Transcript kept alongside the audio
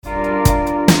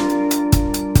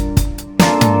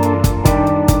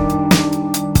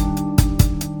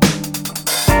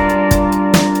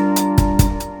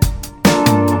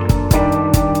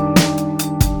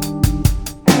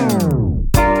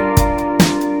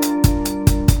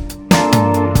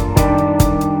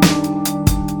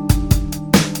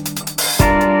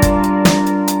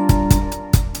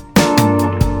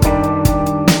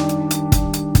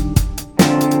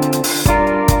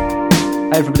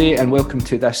everybody, and welcome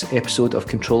to this episode of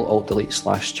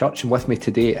Control-Alt-Delete/Church. And with me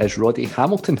today is Roddy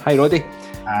Hamilton. Hi, Roddy.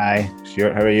 Hi,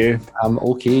 Stuart. How are you? I'm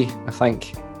okay, I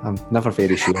think. I'm never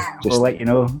very sure. We'll let you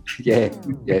know. Yeah,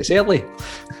 it's early.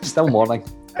 Still morning.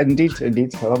 Indeed.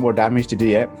 A lot more damage to do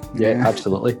yet. Yeah,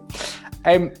 absolutely.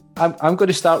 I'm going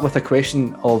to start with a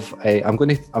question of I'm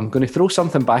going to throw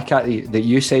something back at you that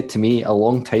you said to me a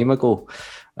long time ago,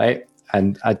 right?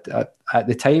 And at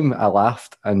the time I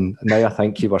laughed, and now I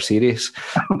think you were serious.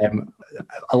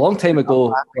 A long time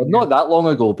ago, well, not that long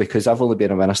ago, because I've only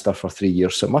been a minister for 3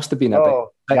 years, so it must have been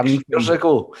about 6 years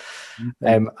ago.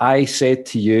 I said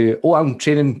to you, I'm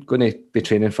going to be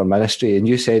training for ministry, and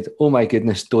you said, oh my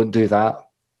goodness, don't do that.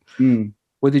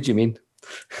 What did you mean?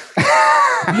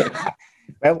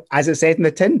 Well, as it said in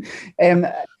the tin,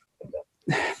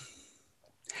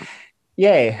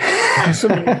 yeah.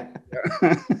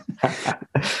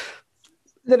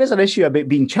 There is an issue about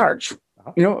being church.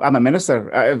 You know, I'm a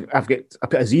minister. I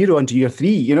put a 0 into year 3,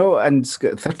 you know, and it's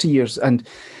got 30 years. And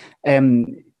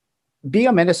being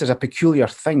a minister is a peculiar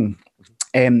thing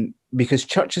because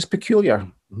church is peculiar,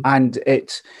 and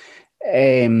it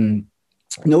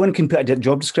no one can put a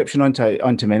job description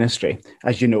onto ministry,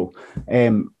 as you know.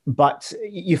 But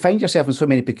you find yourself in so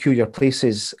many peculiar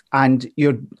places, and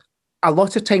a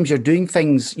lot of times you're doing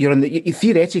things,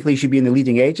 theoretically you should be in the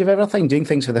leading edge of everything, doing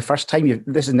things for the first time.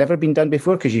 This has never been done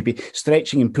before, because you'd be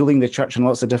stretching and pulling the church in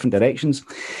lots of different directions.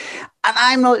 And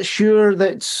I'm not sure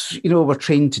that, we're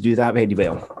trained to do that very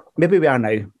well. Maybe we are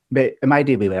now, but in my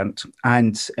day we weren't.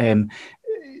 And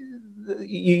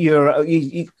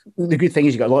the good thing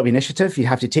is you've got a lot of initiative. You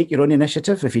have to take your own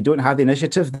initiative. If you don't have the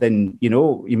initiative, then,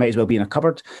 you might as well be in a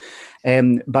cupboard.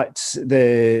 But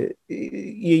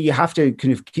you have to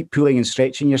kind of keep pulling and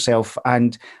stretching yourself.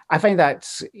 And I find that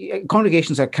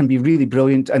congregations can be really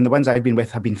brilliant. And the ones I've been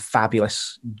with have been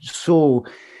fabulous. So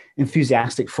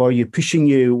enthusiastic for you, pushing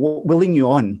you, willing you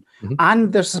on.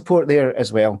 And there's support there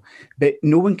as well. But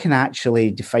no one can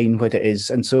actually define what it is.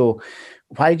 And so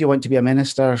why do you want to be a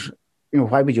minister?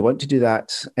 Why would you want to do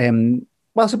that?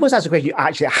 Well, I suppose that's a question you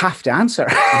actually have to answer.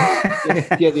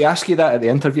 Yeah, they ask you that at the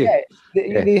interview.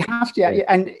 They have to.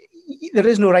 And there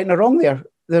is no right and wrong there.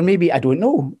 There may be, I don't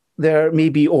know. There may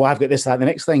be, I've got this, that, the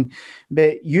next thing.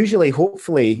 But usually,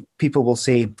 hopefully, people will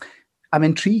say, I'm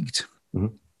intrigued.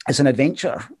 It's an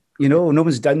adventure. No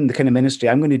one's done the kind of ministry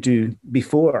I'm going to do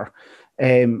before.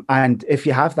 And if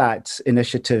you have that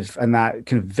initiative and that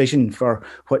kind of vision for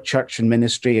what church and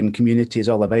ministry and community is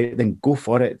all about, then go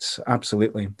for it.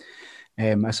 Absolutely.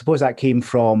 I suppose that came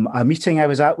from a meeting I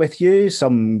was at with you,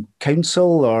 some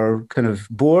council or kind of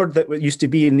board that used to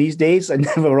be in these days, and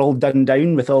we were all done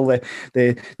down with all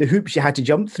the hoops you had to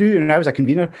jump through. And I was a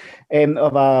convener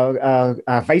of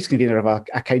a vice convener of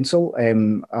a council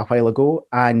a while ago.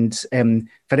 And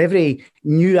for every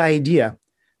new idea,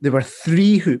 there were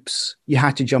 3 hoops you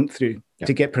had to jump through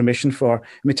to get permission for. And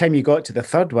by the time you got to the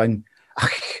third one,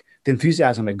 the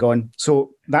enthusiasm had gone.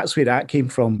 So that's where that came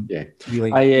from. Yeah,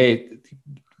 really. I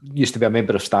used to be a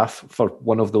member of staff for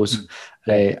one of those,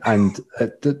 and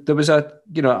there was an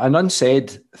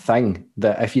unsaid thing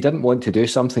that if you didn't want to do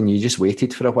something, you just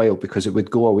waited for a while because it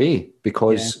would go away.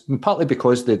 Partly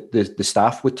because the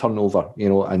staff would turn over,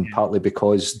 and partly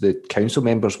because the council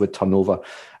members would turn over,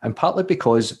 and partly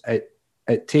because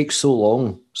it takes so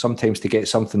long sometimes to get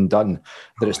something done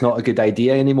that it's not a good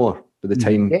idea anymore by the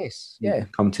time you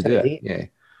come to do it. Yeah.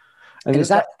 And it's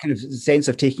that kind of sense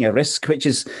of taking a risk, which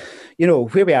is,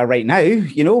 where we are right now,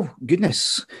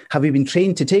 goodness, have we been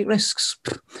trained to take risks?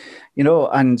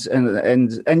 And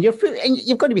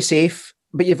you've got to be safe,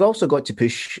 but you've also got to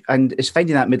push, and it's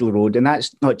finding that middle road. And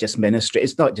that's not just ministry.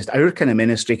 It's not just our kind of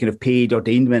ministry, kind of paid,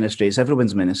 ordained ministry. It's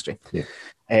everyone's ministry. Yeah.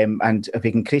 And if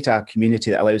we can create a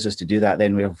community that allows us to do that,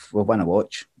 then we've won a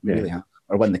watch. We really have.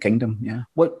 Or win the kingdom, yeah.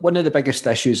 One of the biggest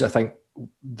issues I think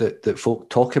that folk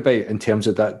talk about in terms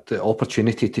of that, the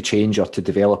opportunity to change or to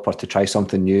develop or to try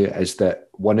something new, is that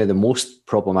one of the most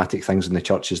problematic things in the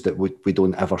church is that we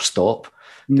don't ever stop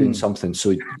doing something.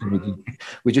 So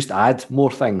we just add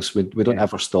more things. We don't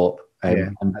ever stop.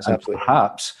 And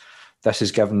perhaps this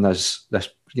has given us this,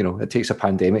 it takes a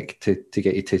pandemic to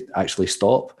get you to actually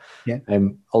stop. Yeah.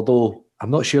 Although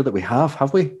I'm not sure that we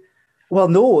have we? Well,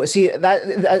 no. See, that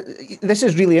this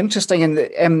is really interesting. And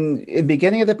in the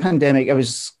beginning of the pandemic, I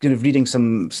was kind of reading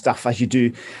some stuff, as you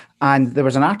do, and there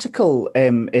was an article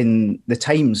in the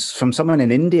Times from someone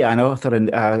in India, an author and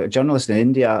a journalist in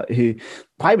India, who,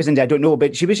 why was India, I don't know,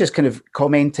 but she was just kind of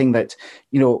commenting that,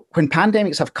 when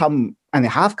pandemics have come, and they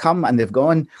have come and they've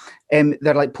gone,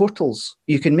 they're like portals.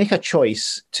 You can make a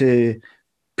choice to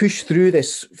push through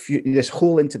this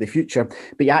hole into the future,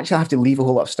 but you actually have to leave a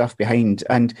whole lot of stuff behind.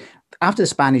 And after the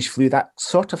Spanish flu, that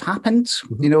sort of happened.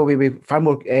 Mm-hmm. You know, we far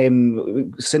more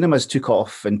cinemas took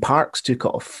off and parks took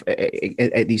off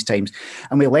at these times,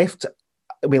 and we left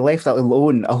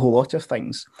alone a whole lot of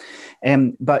things.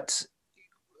 But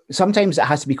sometimes it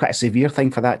has to be quite a severe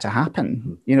thing for that to happen.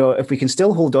 Mm-hmm. You know, if we can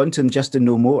still hold on to them just to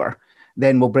know more,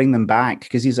 then we'll bring them back,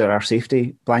 because these are our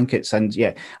safety blankets. And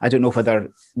yeah, I don't know whether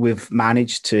we've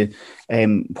managed to,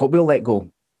 what we'll let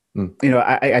go. You know,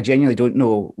 I genuinely don't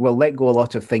know. We'll let go a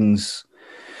lot of things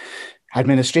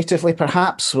administratively,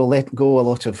 perhaps. We'll let go a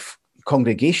lot of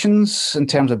congregations in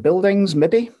terms of buildings,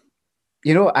 maybe.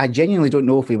 You know, I genuinely don't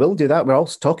know if we will do that. We're all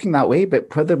talking that way,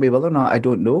 but whether we will or not, I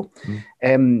don't know.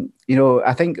 You know,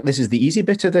 I think this is the easy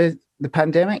bit of the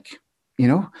pandemic. You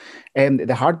know,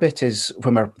 the hard bit is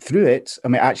when we're through it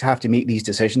and we actually have to make these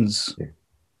decisions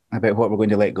about what we're going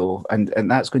to let go, and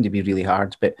that's going to be really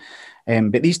hard. But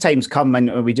these times come,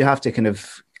 and we do have to kind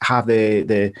of have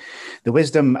the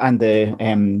wisdom and the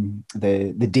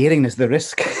daringness, the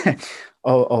risk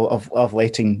of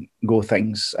letting go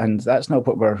things, and that's not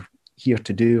what we're here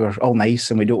to do. We're all nice,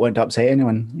 and we don't want to upset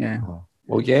anyone. Yeah.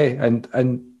 Well, yeah,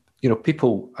 and you know,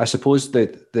 people. I suppose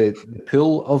that the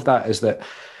pull of that is that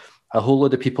a whole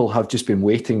lot of people have just been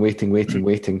waiting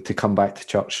to come back to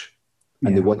church,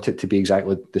 and they want it to be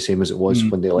exactly the same as it was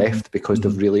when they left, because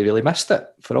they've really, really missed it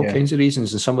for all kinds of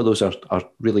reasons, and some of those are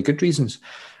really good reasons.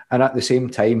 And at the same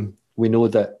time, we know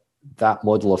that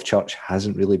model of church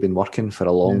hasn't really been working for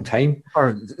a long time,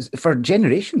 for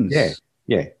generations.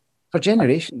 For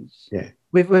generations.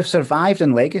 We've survived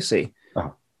in legacy.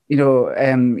 You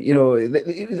know,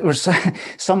 there was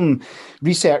some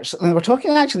research, and we're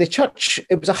talking actually the church,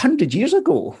 it was 100 years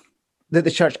ago that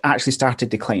the church actually started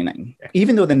declining,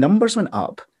 even though the numbers went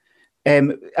up.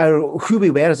 Who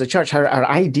we were as a church, our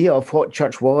idea of what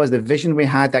church was, the vision we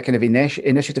had, that kind of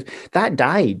initiative, that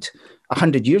died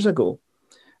 100 years ago.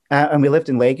 And we lived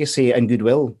in legacy and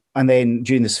goodwill. And then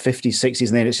during the 50s, 60s,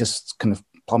 and then it's just kind of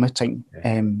plummeting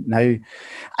now.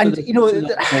 And, so you know,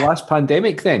 the last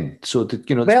pandemic then. So,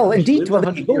 you know, well, indeed,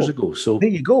 100 years ago. So there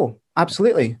you go.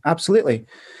 Absolutely.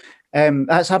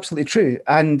 That's absolutely true.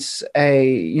 And,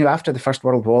 you know, after the First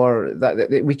World War,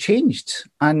 that we changed.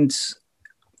 And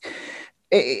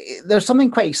there's something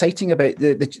quite exciting about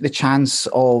the chance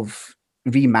of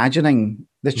reimagining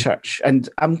the church. And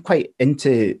I'm quite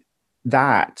into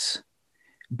that,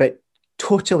 but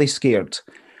totally scared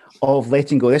of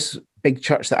letting go. This big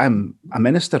church that I'm a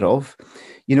minister of,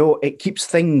 you know, it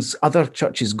keeps other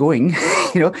churches going,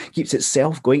 you know, keeps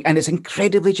itself going, and it's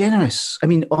incredibly generous. I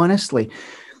mean, honestly,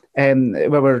 we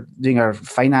were doing our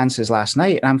finances last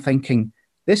night, and I'm thinking,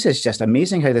 this is just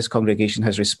amazing how this congregation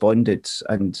has responded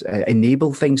and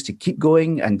enabled things to keep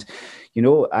going, and, you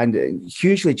know, and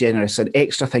hugely generous, and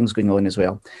extra things going on as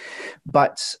well.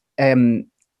 But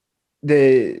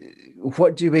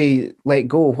what do we let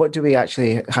go? What do we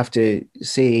actually have to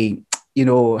say? You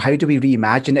know, how do we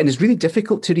reimagine? And it's really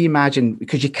difficult to reimagine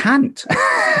because you can't.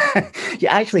 You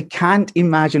actually can't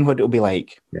imagine what it'll be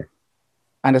like.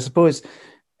 And I suppose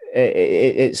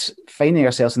it's finding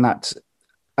ourselves in that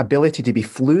ability to be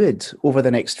fluid over the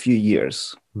next few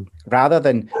years, rather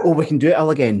than, we can do it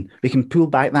all again. We can pull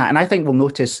back that. And I think we'll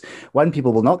notice,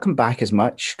 people will not come back as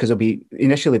much because they'll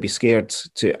initially be scared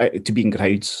to be in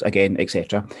crowds again,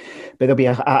 etc. But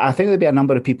I think there'll be a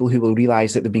number of people who will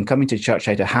realise that they've been coming to church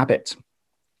out of habit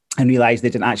and realise they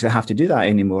didn't actually have to do that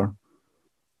anymore.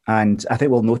 And I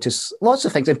think we'll notice lots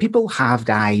of things. And people have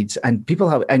died, and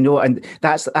and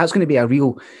that's going to be a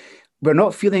real. We're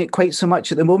not feeling it quite so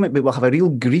much at the moment, but we'll have a real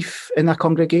grief in a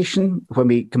congregation when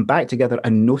we come back together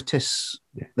and notice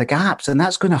the gaps, and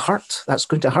that's going to hurt. That's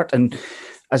going to hurt. And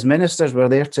as ministers, we're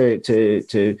there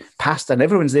to pastor, and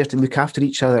everyone's there to look after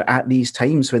each other at these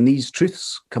times when these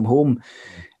truths come home.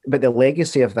 But the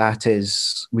legacy of that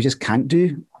is we just can't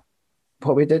do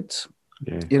what we did,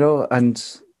 you know. And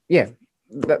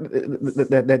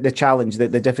the challenge,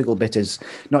 the difficult bit is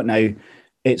not now;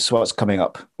 it's what's coming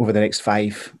up over the next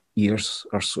 5 years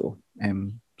or so.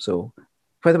 So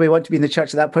whether we want to be in the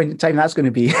church at that point in time, that's going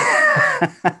to be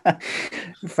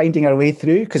finding our way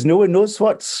through, because no one knows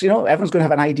everyone's going to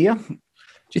have an idea. Do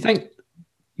you think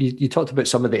you talked about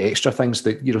some of the extra things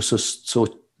that, you know, so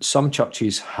some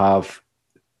churches have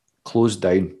closed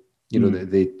down, you know,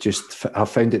 they just have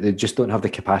found that they just don't have the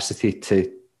capacity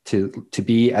to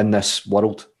be in this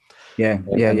world.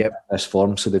 In this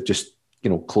form. So they've just, you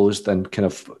know, closed, and kind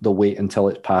of they'll wait until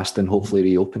it's passed and hopefully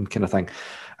reopen, kind of thing.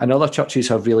 And other churches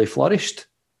have really flourished.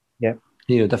 You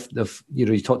know,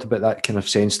 you talked about that kind of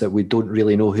sense that we don't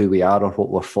really know who we are or what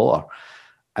we're for.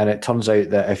 And it turns out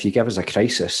that if you give us a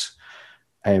crisis,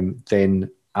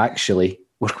 then actually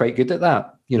we're quite good at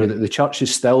that. You know, the church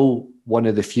is still one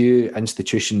of the few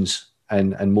institutions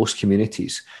in most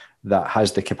communities that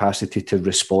has the capacity to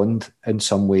respond in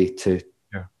some way to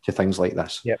things like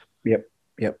this. Yep.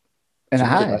 And so it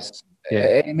has.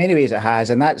 Yeah. In many ways it has.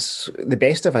 And that's the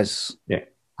best of us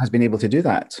has been able to do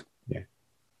that.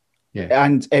 Yeah.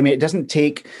 And I mean, it doesn't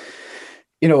take,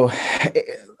 you know,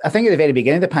 I think at the very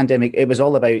beginning of the pandemic, it was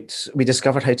all about, we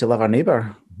discovered how to love our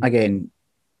neighbour again.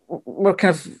 We're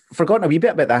kind of forgotten a wee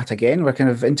bit about that again. We're kind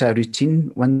of into a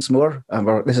routine once more.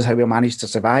 This is how we managed to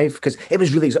survive, because it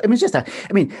was really, it was just I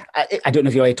don't know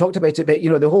if you already talked about it, but, you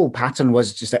know, the whole pattern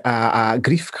was just a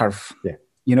grief curve. Yeah.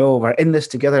 You know, we're in this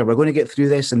together. We're going to get through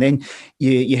this. And then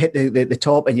you hit the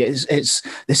top and this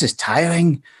is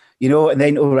tiring, you know, and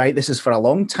then, oh, right, this is for a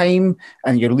long time,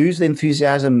 and you lose the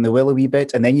enthusiasm, the will a wee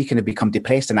bit. And then you kind of become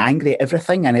depressed and angry at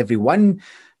everything and everyone.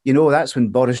 You know, that's when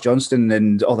Boris Johnson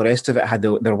and all the rest of it had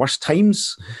their worst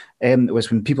times. It was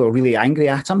when people were really angry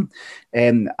at him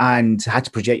and had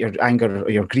to project your anger or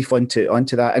your grief onto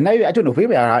that. And now I don't know where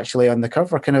we are actually on the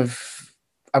curve. We're kind of,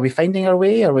 are we finding our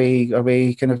way? Are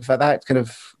we kind of at that kind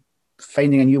of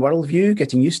finding a new worldview,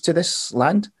 getting used to this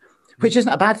land, which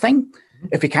isn't a bad thing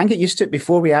if we can get used to it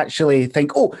before we actually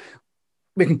think, oh,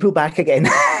 we can pull back again.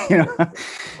 You know,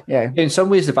 yeah. In some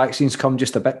ways, the vaccines come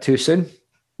just a bit too soon.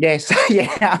 Yes,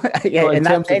 yeah. So in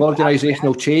terms of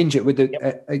organisational change, it would,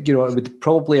 you know, it would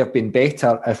probably have been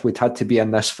better if we'd had to be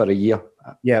in this for a year.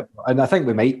 Yeah, and I think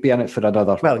we might be in it for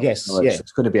another. Well, yes, you know,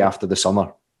 it's going to be after the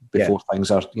summer before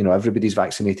things are, you know, everybody's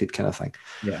vaccinated, kind of thing.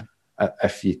 Yeah,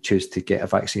 if you choose to get a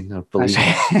vaccine or believe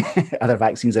other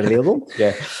vaccines are available.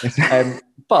 Yeah,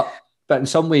 but in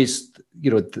some ways,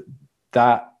 you know,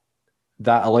 that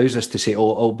allows us to say,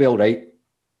 oh, I'll be all right.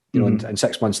 You know, in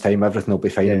 6 months' time, everything will be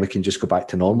fine and we can just go back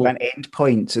to normal. An end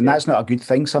point. And that's not a good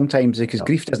thing sometimes, because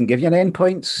grief doesn't give you an end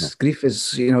point. No. Grief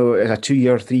is, you know, a 2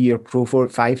 year, 3 year, 4,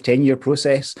 5, 10 year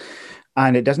process.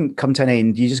 And it doesn't come to an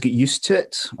end. You just get used to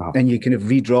it and you kind of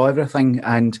redraw everything.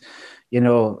 And, you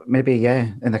know, maybe,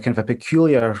 in a kind of a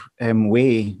peculiar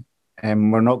way,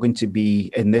 we're not going to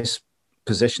be in this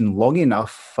position long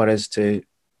enough for us to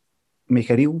make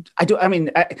a real...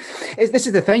 this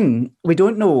is the thing. We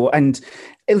don't know. And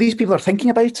at least people are thinking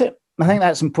about it. I think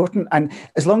that's important. And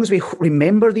as long as we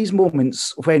remember these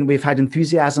moments when we've had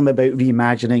enthusiasm about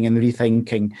reimagining and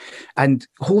rethinking and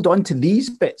hold on to these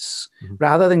bits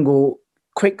rather than go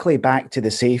quickly back to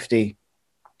the safety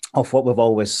of what we've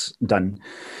always done.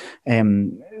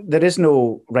 There is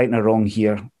no right and wrong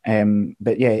here.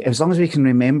 But as long as we can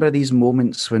remember these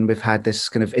moments when we've had this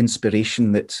kind of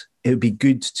inspiration that it would be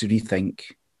good to rethink.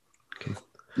 Okay.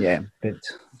 Yeah, but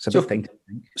it's a big thing to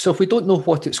think. So if we don't know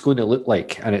what it's going to look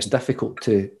like and it's difficult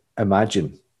to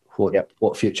imagine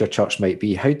what future church might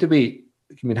be, how do we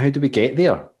get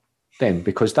there then?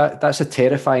 Because that's a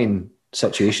terrifying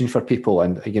situation for people.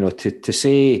 And, you know, to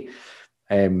say,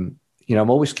 you know,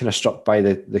 I'm always kind of struck by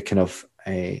the kind of,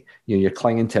 you know, you're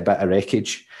clinging to a bit of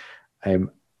wreckage and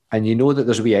you know that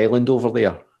there's a wee island over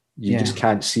there. You just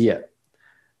can't see it.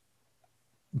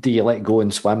 Do you let go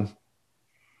and swim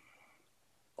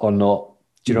or not?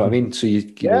 Do you know what I mean? So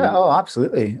you know,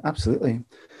 absolutely.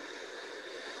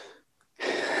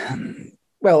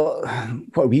 Well,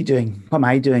 what are we doing? What am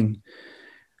I doing?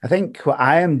 I think what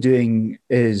I am doing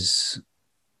is,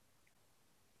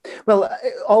 well,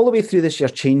 all the way through this, you're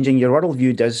changing. Your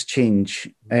worldview does change.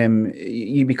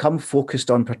 You become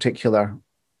focused on particular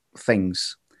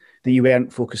things that you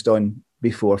weren't focused on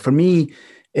before. For me,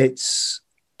 it's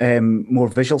more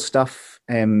visual stuff,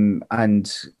 and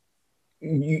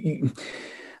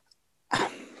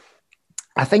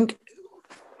I think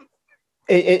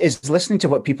it is listening to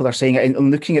what people are saying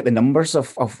and looking at the numbers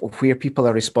of where people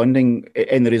are responding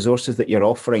in the resources that you're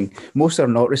offering. Most are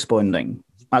not responding.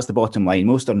 That's the bottom line.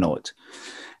 Most are not.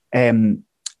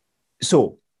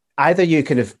 So either you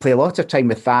kind of play a lot of time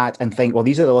with that and think, well,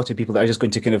 these are a lot of people that are just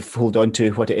going to kind of hold on to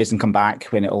what it is and come back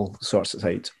when it all sorts it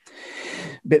out.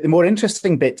 But the more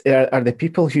interesting bit are the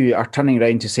people who are turning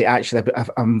around to say, actually, I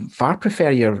far prefer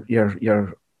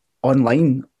your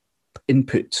online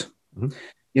input. Mm-hmm.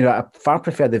 You know, I far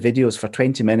prefer the videos for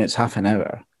 20 minutes, half an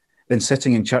hour, than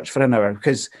sitting in church for an hour.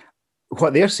 Because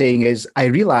what they're saying is, I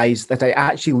realise that I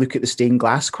actually look at the stained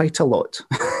glass quite a lot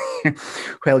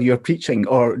while you're preaching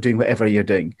or doing whatever you're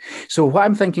doing. So what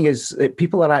I'm thinking is that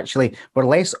people we're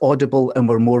less audible and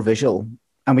we're more visual.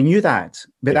 And we knew that,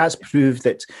 but that's proved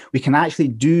that we can actually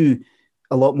do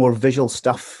a lot more visual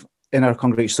stuff in our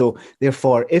congregation. So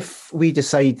therefore, if we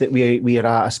decide that we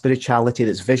are a spirituality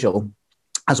that's visual,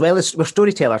 as well as we're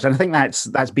storytellers, and I think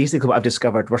that's basically what I've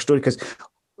discovered. We're because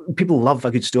people love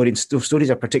a good story, and stories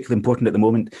are particularly important at the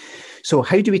moment. So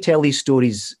how do we tell these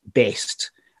stories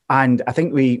best? And I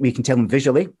think we can tell them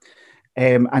visually.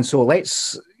 And so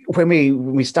when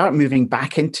we start moving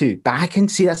back into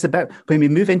see, that's the bit when we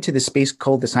move into the space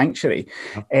called the sanctuary,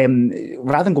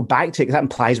 rather than go back to it, because that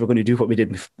implies we're going to do what we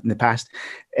did in the past.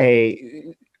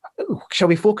 Shall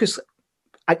we focus?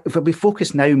 If we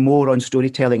focus now more on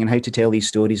storytelling and how to tell these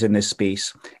stories in this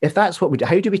space, if that's what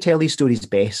how do we tell these stories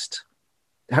best?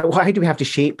 How do we have to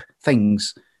shape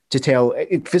things to tell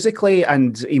physically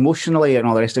and emotionally and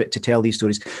all the rest of it to tell these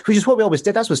stories, which is what we always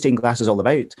did. That's what stained glass is all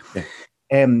about. Yeah.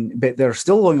 But they're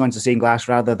still going on to stained glass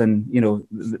rather than,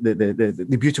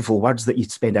 the beautiful words that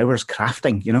you'd spend hours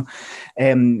crafting,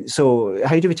 So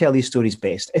how do we tell these stories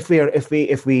best? If we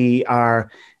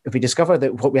discover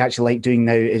that what we actually like doing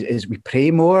now is we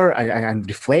pray more and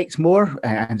reflect more,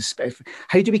 and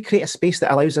how do we create a space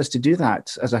that allows us to do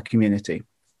that as a community?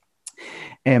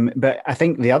 But I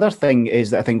think the other thing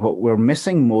is that I think what we're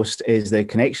missing most is the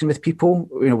connection with people.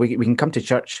 We can come to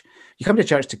church. You come to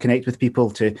church to connect with people,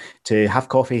 to have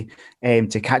coffee,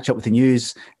 to catch up with the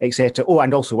news, etc. Oh,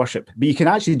 and also worship. But you can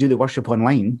actually do the worship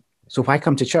online. So if I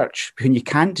come to church, when you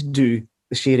can't do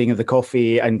the sharing of the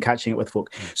coffee and catching up with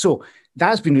folk. So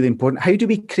that's been really important. How do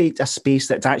we create a space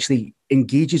that actually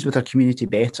engages with our community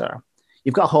better?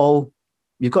 You've got a hall,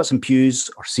 you've got some pews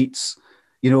or seats.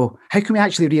 How can we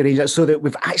actually rearrange that so that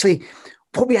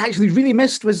what we actually really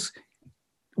missed was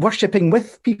worshipping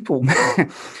with people.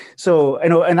 So,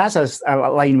 and that's a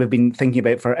line we've been thinking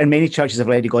about and many churches have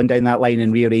already gone down that line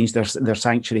and rearranged their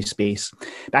sanctuary space.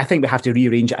 But I think we have to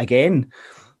rearrange it again,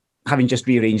 having just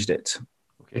rearranged it,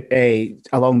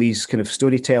 along these kind of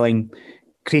storytelling,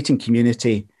 creating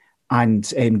community, and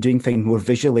doing things more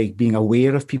visually, being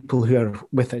aware of people who are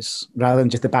with us rather than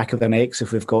just the back of their necks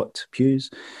if we've got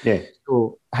pews. Yeah.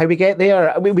 So how we get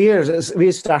there,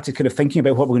 we started kind of thinking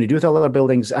about what we're going to do with all other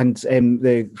buildings, and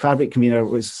the fabric convener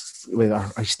was with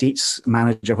our estates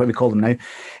manager, what we call them now,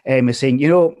 is saying,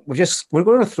 we're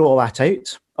going to throw all that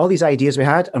out, all these ideas we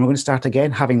had, and we're going to start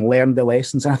again, having learned the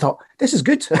lessons. And I thought, this is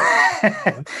good.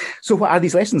 So what are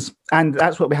these lessons? And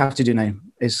that's what we have to do now,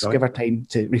 is give our time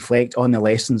to reflect on the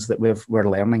lessons that we're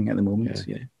learning at the moment.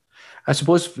 Yeah. I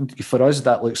suppose for us,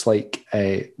 that looks like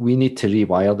we need to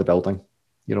rewire the building,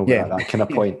 at that kind of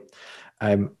point.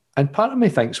 And part of me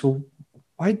thinks, well,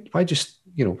 why just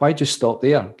stop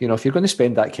there? If you're going to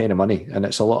spend that kind of money, and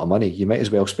it's a lot of money, you might as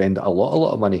well spend a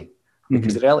lot of money,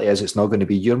 because the reality is it's not going to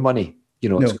be your money.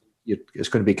 It's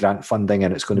going to be grant funding,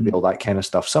 and it's going to be all that kind of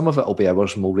stuff. Some of it will be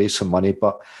ours and we'll raise some money,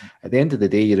 but at the end of the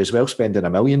day, you're as well spending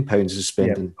 £1 million as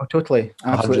spending totally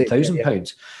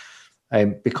 £100,000.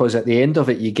 Because at the end of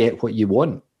it, you get what you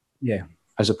want,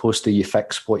 as opposed to you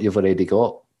fix what you've already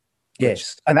got.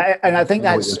 Yes, and I think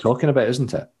that's what you're talking about,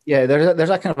 isn't it? Yeah, there's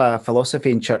a kind of a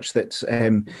philosophy in church that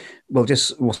we'll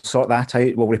sort that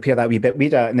out, we'll repair that wee bit. We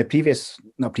had in the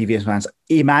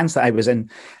Emans that I was in,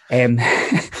 we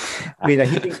had a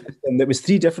heating system that was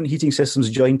 3 different heating systems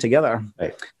joined together.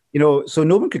 Right. So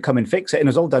no one could come and fix it, and it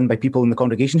was all done by people in the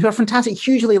congregation who are fantastic,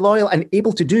 hugely loyal and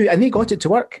able to do, and they got it to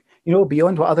work,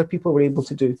 beyond what other people were able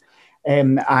to do.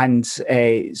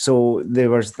 So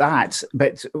there was that,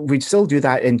 but we'd still do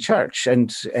that in church,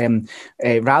 and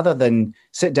rather than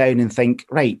sit down and think,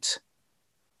 right,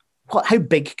 how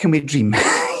big can we dream?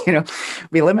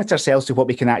 We limit ourselves to what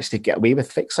we can actually get away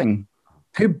with fixing.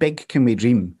 How big can we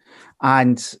dream?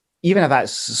 And even if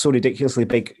that's so ridiculously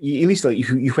big, at least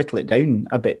you whittle it down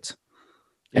a bit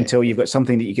until you've got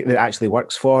something that actually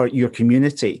works for your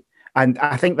community. And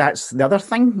I think that's the other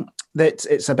thing, that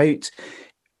it's about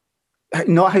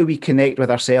not how we connect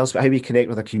with ourselves, but how we connect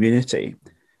with our community.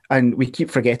 And we keep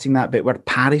forgetting that, but we're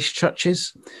parish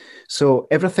churches. So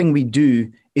everything we do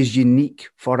is unique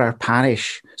for our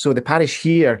parish. So the parish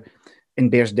here in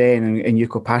Bearsden and in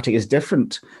Yuccopatic is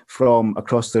different from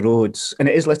across the roads. And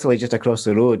it is literally just across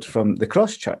the road from the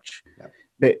Cross Church. Yeah.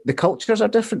 But the cultures are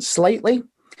different slightly.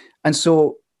 And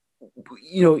so,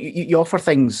 you offer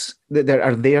things that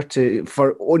are there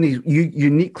for only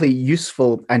uniquely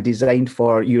useful and designed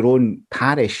for your own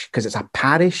parish, because it's a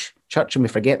parish church, and we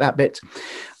forget that bit.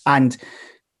 And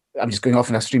I'm just going off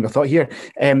on a stream of thought here.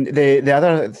 The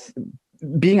other,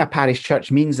 being a parish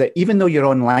church means that even though you're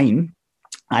online,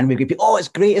 and we've got people, it's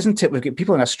great, isn't it? We've got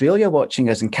people in Australia watching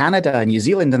us, in Canada and New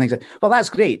Zealand and things like that. Well, that's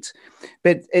great.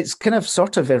 But it's kind of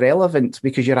sort of irrelevant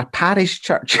because you're a parish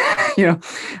church,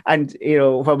 And,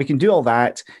 while we can do all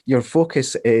that, your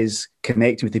focus is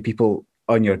connecting with the people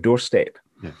on your doorstep.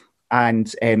 Yeah.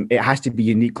 And it has to be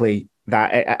uniquely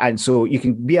that. And so you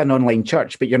can be an online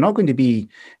church, but you're not going to be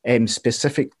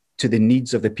specific to the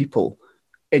needs of the people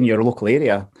in your local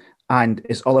area. and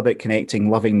it's all about connecting,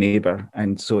 loving neighbour.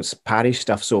 And so it's parish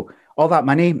stuff. So all that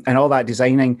money and all that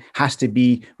designing has to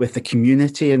be with the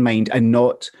community in mind and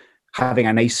not having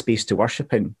a nice space to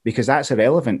worship in, because that's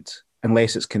irrelevant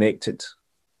unless it's connected.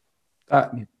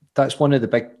 That's one of the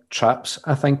big traps,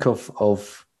 I think,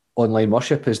 of online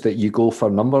worship, is that you go for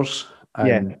numbers.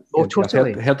 And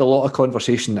totally. I've heard a lot of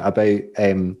conversation about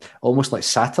almost like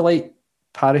satellite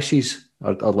parishes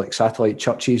or like satellite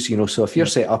churches, so if you're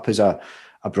set up as a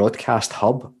broadcast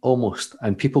hub almost,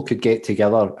 and people could get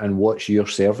together and watch your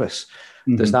service,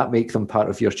 does that make them part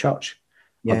of your church?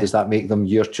 Or does that make them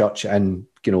your church in,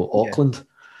 Auckland?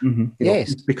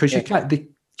 Yes. Because you can't,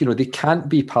 they can't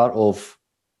be part of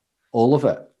all of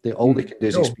it. All they can do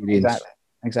is experience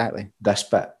exactly this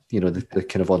bit, the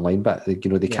kind of online bit.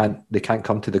 They can't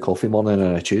come to the coffee morning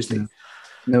on a Tuesday.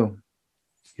 No.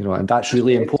 And that's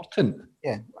really important.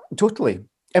 Yeah, totally.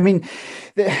 I mean,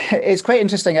 it's quite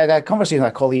interesting. I had a conversation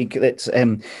with a colleague that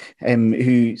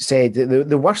who said that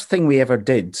the worst thing we ever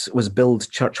did was build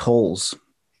church halls.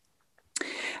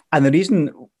 And the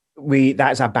reason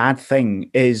that's a bad thing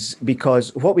is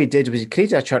because what we did was we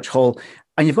created a church hall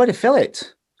and you've got to fill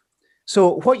it.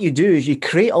 So what you do is you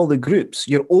create all the groups,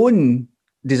 your own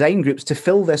design groups, to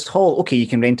fill this hall. Okay, you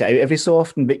can rent it out every so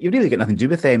often, but you really got nothing to do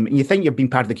with them. And you think you're being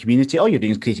part of the community. All you're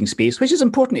doing is creating space, which is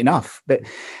important enough, but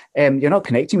you're not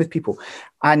connecting with people.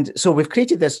 And so we've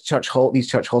created these church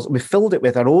halls. We've filled it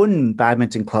with our own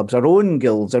badminton clubs, our own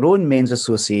guilds, our own men's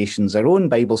associations, our own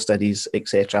Bible studies,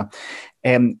 etc.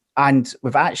 And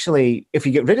we've actually, if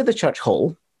you get rid of the church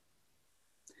hall,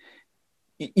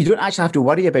 you don't actually have to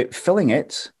worry about filling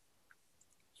it.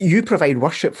 You provide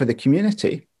worship for the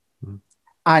community.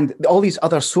 And all these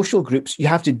other social groups you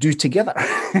have to do together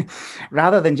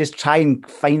rather than just try and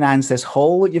finance this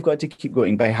hall that you've got to keep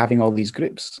going by having all these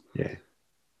groups. Yeah.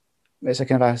 It's a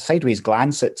kind of a sideways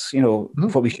glance at,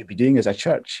 what we should be doing as a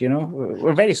church.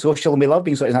 We're very social and we love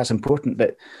being social, and that's important.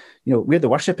 But, we're the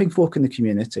worshipping folk in the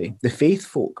community, the faith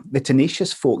folk, the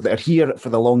tenacious folk that are here for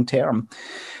the long term,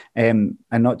 and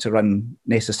not to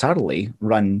necessarily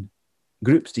run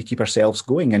groups to keep ourselves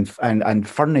going and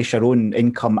furnish our own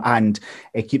income and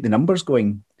keep the numbers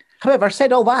going. However,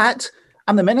 said all that,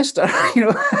 I'm the minister.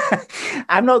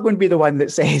 I'm not going to be the one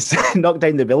that says knock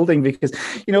down the building because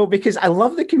I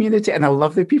love the community and I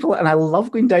love the people and I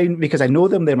love going down because I know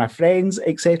them, they're my friends,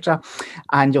 etc.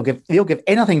 And they'll give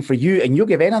anything for you and you'll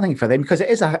give anything for them because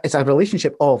it's a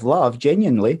relationship of love,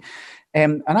 genuinely.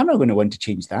 And I'm not going to want to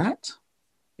change that.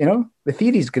 The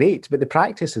theory is great, but the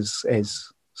practice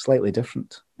is slightly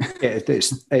different. Yeah,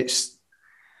 it's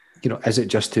is it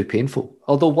just too painful?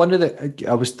 Although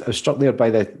I was struck there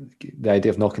by the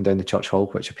idea of knocking down the church hall,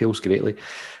 which appeals greatly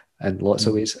in lots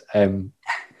of ways.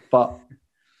 But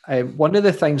one of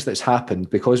the things that's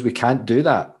happened, because we can't do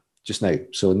that just now,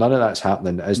 so none of that's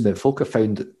happening, is that folk have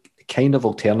found kind of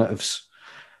alternatives,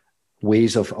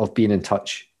 ways of being in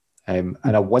touch. And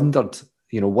I wondered,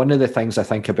 one of the things I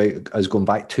think about us going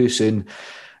back too soon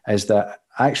is that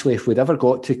actually, if we'd ever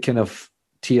got to kind of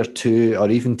tier 2 or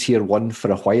even tier 1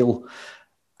 for a while,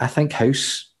 I think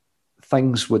house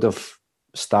things would have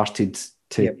started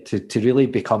to really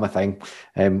become a thing.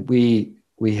 We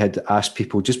had asked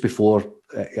people just before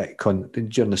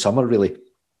during the summer, really,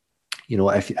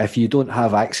 if you don't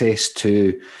have access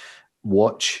to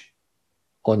watch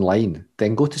online,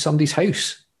 then go to somebody's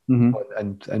house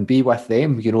and be with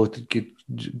them.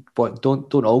 But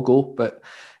don't all go, but.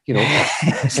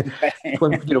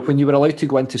 When you were allowed to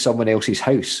go into someone else's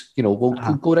house, we'll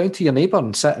go around to your neighbour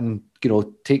and sit and,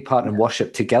 take part in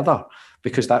worship together,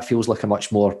 because that feels like a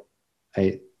much more,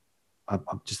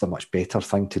 just a much better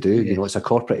thing to do. Yeah. It's a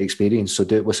corporate experience, so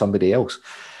do it with somebody else.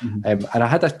 And I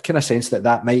had a kind of sense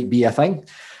that might be a thing.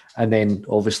 And then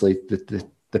obviously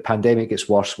the pandemic gets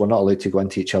worse. We're not allowed to go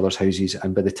into each other's houses.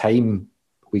 And by the time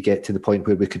we get to the point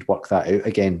where we could work that out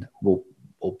again, we'll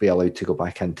be allowed to go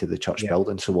back into the church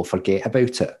building, so we'll forget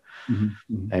about it.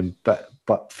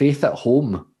 But faith at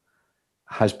home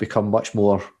has become much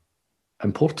more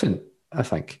important, I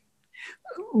think.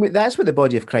 That's what the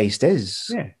body of Christ is.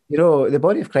 Yeah. The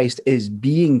body of Christ is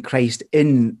being Christ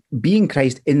in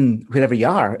wherever you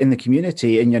are, in the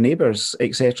community, in your neighbours,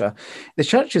 etc. The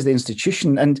church is the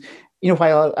institution, and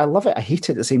while I love it, I hate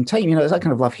it at the same time. It's that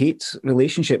kind of love-hate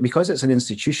relationship, because it's an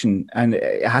institution and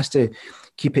it has to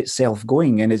keep itself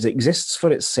going, and it exists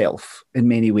for itself in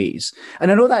many ways.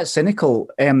 And I know that's cynical,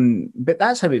 but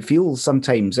that's how it feels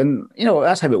sometimes. And,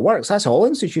 that's how it works. That's how all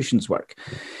institutions work.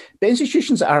 But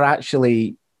institutions are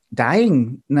actually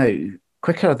dying now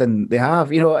quicker than they have,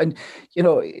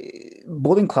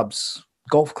 bowling clubs,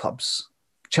 golf clubs,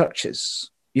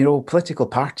 churches, political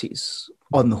parties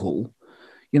on the whole.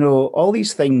 All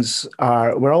these things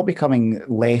we're all becoming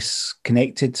less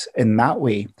connected in that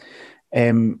way.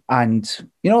 But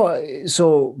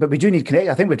we do need connection.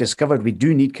 I think we've discovered we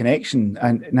do need connection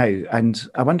and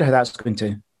I wonder how that's going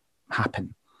to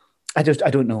happen. I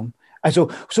don't know. And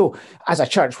so as a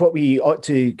church, what we ought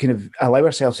to kind of allow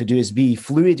ourselves to do is be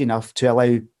fluid enough to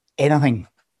allow anything,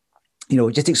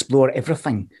 just explore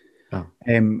everything. Oh.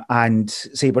 And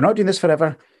say, we're not doing this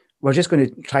forever. We're just going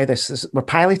to try this. We're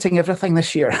piloting everything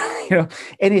this year.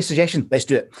 Any suggestion, let's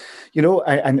do it,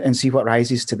 and see what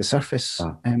rises to the surface.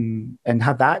 Oh. And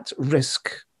have that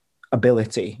risk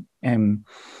ability to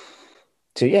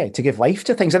give life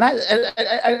to things. And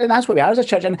that's what we are as a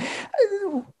church. And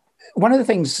one of the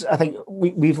things I think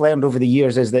we've learned over the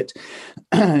years is that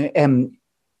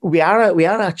we are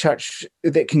a church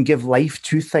that can give life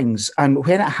to things, and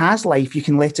when it has life, you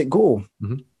can let it go.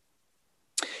 Mm-hmm.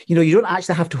 You don't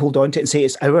actually have to hold on to it and say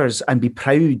it's ours and be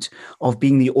proud of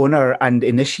being the owner and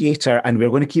initiator, and we're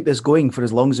going to keep this going for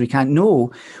as long as we can.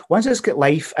 No, once it's got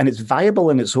life and it's viable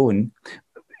in its own.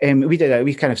 We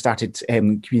kind of started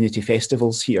community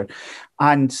festivals here,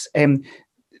 and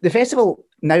the festival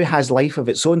now has life of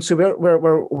its own. So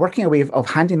we're working a way of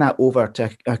handing that over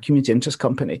to a community interest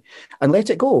company and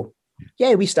let it go.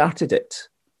 Yeah, we started it,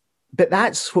 but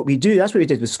that's what we do. That's what we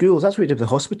did with schools. That's what we did with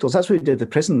hospitals. That's what we did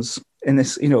with prisons in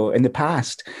this, in the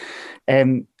past.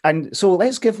 And so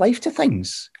let's give life to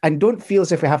things and don't feel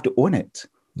as if we have to own it.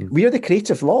 Yeah. We are the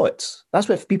creative lot. That's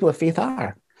what people of faith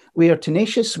are. We are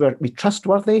tenacious. We're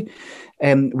trustworthy.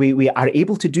 We are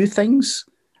able to do things.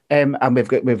 And we've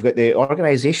got the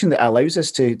organisation that allows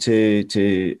us to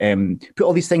put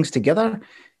all these things together,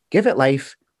 give it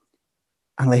life,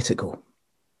 and let it go.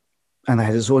 And it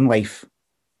has its own life,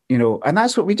 And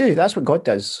that's what we do. That's what God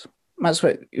does. That's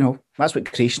what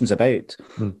creation's about.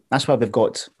 Mm. That's why we've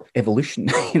got evolution,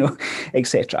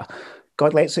 etc.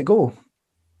 God lets it go.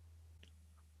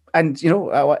 And,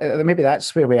 maybe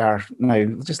that's where we are now.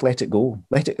 Just let it go.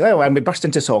 Let it go. And we burst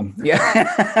into song. Yeah.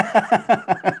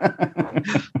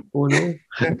 Oh, no.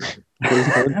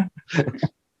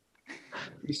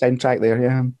 Soundtrack there,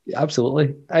 yeah.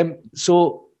 Absolutely.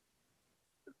 So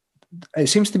it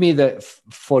seems to me that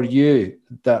for you,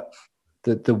 that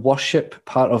the worship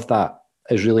part of that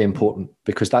is really important,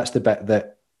 because that's the bit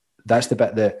that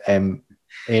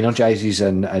energizes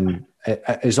and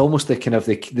is almost the kind of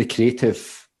the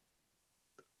creative.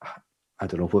 I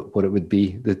don't know what it would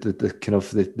be, the kind of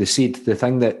the seed, the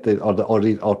thing that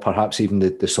or perhaps even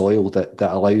the soil that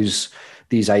allows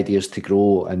these ideas to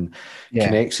grow and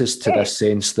connects us to this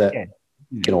sense that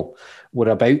we're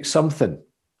about something.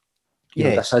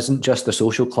 This isn't just a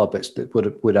social club. It's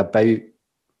we're about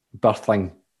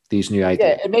birthing these new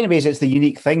ideas. Yeah, in many ways, it's the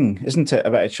unique thing, isn't it,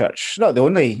 about a church? Not the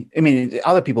only. I mean,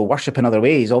 other people worship in other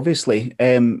ways, obviously,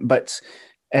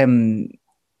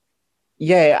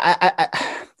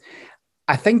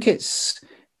 I think it's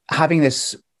having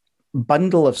this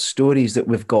bundle of stories that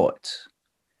we've got,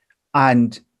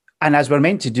 and as we're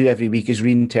meant to do every week, is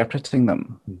reinterpreting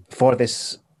them for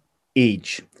this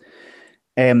age.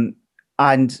 And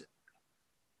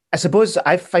I suppose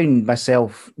I've found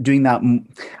myself doing that. I'm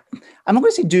not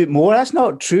going to say do it more. That's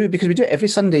not true, because we do it every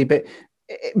Sunday. But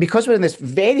because we're in this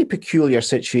very peculiar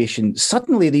situation,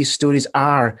 suddenly these stories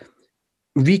are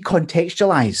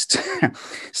recontextualized.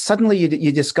 Suddenly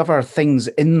you discover things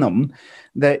in them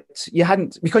that you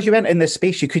hadn't, because you weren't in this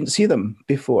space, you couldn't see them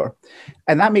before.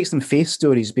 And that makes them faith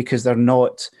stories, because they're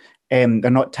not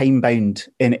time bound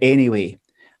in any way.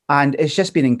 And it's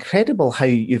just been incredible how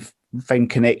you've found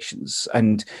connections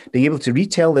and being able to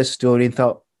retell this story and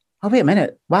thought, oh, wait a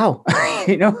minute, wow,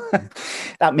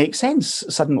 that makes sense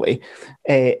suddenly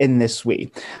in this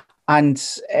way. And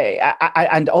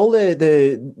all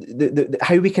the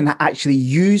how we can actually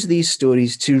use these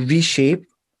stories to reshape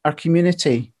our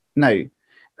community now.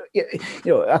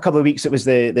 A couple of weeks it was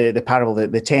the parable,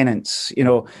 the tenants,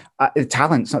 the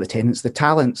talents, not the tenants, the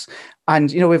talents. And,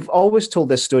 we've always told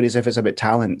this story as if it's about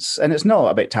talents, and it's not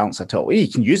about talents at all. You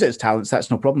can use it as talents,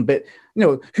 that's no problem. But,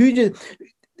 what did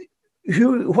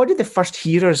the first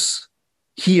hearers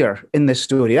hear in this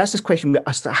story? That's this question we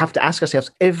have to ask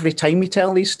ourselves every time we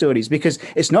tell these stories, because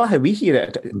it's not how we hear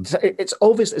it. It's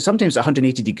obvious, sometimes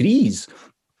 180 degrees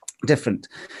different.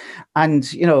 And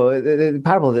the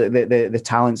parable of the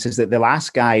talents is that the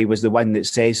last guy was the one that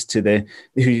says to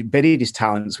who buried his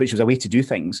talents, which was a way to do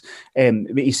things.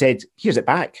 But he said, here's it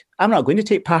back. I'm not going to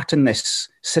take part in this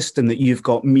system that you've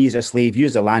got me as a slave, you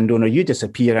as a landowner, you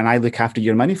disappear and I look after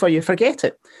your money for you. Forget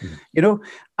it,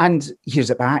 and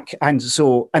here's it back. And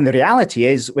the reality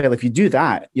is, well, if you do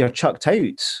that, you're chucked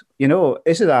out.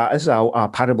 This is a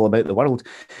parable about the world.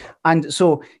 And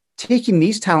so taking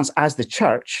these talents as the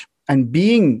church and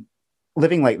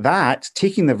living like that,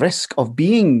 taking the risk of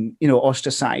being,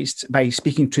 ostracized by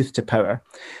speaking truth to power.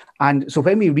 And so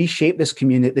when we reshape this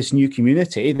community, this new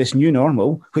community, this new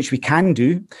normal, which we can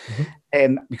do,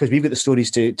 because we've got the stories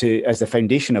to as the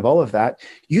foundation of all of that,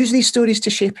 use these stories to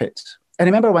shape it. And I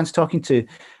remember once talking to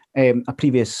a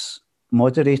previous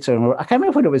moderator, and I can't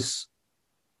remember what it was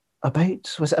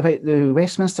about. Was it about the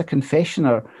Westminster Confession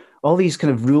or all these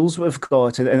kind of rules we've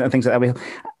got and things like that?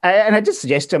 And I did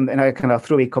suggest to him in a kind of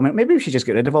throwaway comment, maybe we should just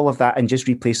get rid of all of that and just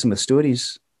replace them with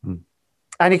stories.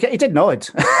 And he did nod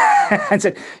and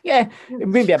said, yeah, it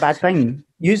wouldn't be a bad thing.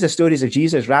 Use the stories of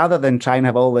Jesus rather than try and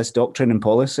have all this doctrine and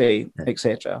policy,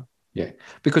 etc. Yeah,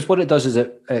 because what it does is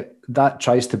that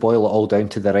tries to boil it all down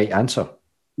to the right answer.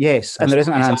 Yes, and there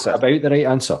isn't an answer. About the right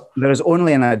answer. There is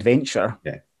only an adventure.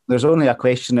 Yeah. There's only a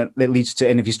question that leads to,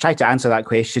 and if you try to answer that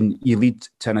question, you lead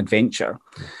to an adventure.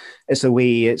 It's a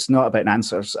way, it's not about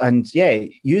answers. And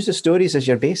use the stories as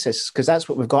your basis, because that's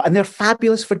what we've got. And they're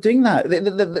fabulous for doing that.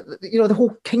 The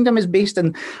whole kingdom is based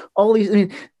on all these,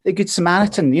 the Good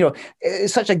Samaritan,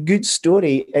 it's such a good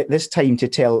story at this time to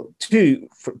tell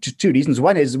for two reasons.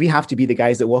 One is we have to be the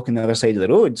guys that walk on the other side of the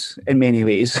road in many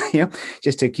ways,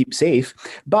 just to keep safe.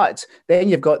 But then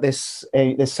you've got this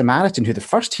Samaritan who the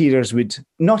first hearers would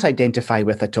not identify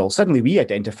with at all. Suddenly we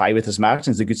identify with the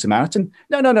Samaritan as the Good Samaritan.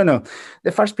 No.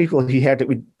 The first people who heard it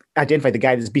would identify the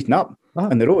guy that's beaten up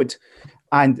on the road.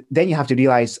 And then you have to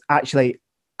realize, actually,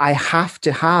 I have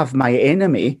to have my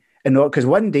enemy, because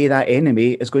one day that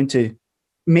enemy is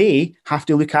may have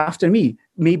to look after me,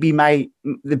 may be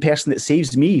the person that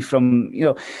saves me from,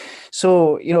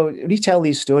 So, retell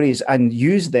these stories and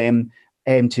use them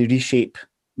to reshape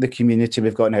the community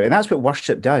we've got now. And that's what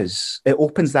worship does. It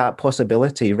opens that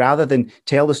possibility rather than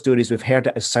tell the stories we've heard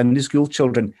it as Sunday school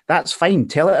children. That's fine.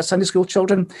 Tell it as Sunday school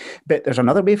children, but there's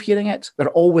another way of hearing it. There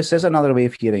always is another way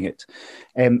of hearing it.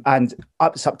 And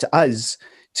it's up to us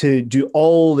to do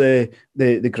all the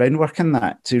groundwork in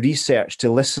that, to research,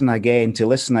 to listen again, through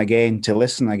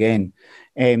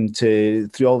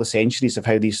all the centuries of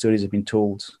how these stories have been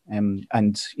told.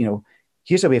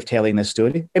 Here's a way of telling this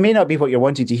story. It may not be what you're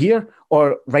wanting to hear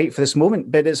or right for this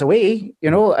moment, but it's a way,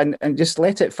 and just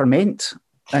let it ferment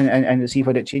and see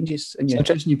what it changes. And it's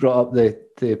interesting you brought up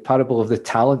the parable of the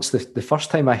talents. The first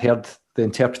time I heard the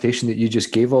interpretation that you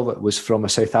just gave of it was from a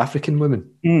South African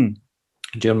woman.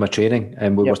 During my training,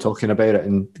 and we were talking about it,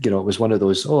 and it was one of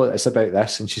those, it's about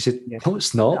this, and she said, no,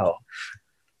 it's not.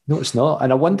 No, it's not.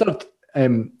 And I wondered,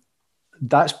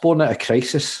 that's born out of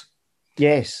crisis.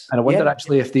 Yes. And I wonder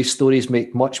actually if these stories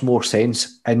make much more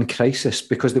sense in crisis,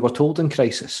 because they were told in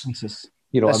crisis. And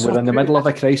we're in the middle of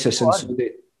a crisis, and so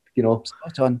they,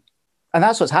 spot on. And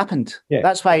that's what's happened. Yeah.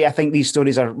 That's why I think these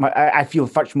stories I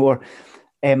feel much more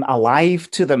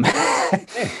alive to them,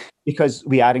 because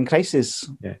we are in crisis.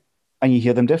 Yeah. And you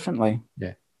hear them differently.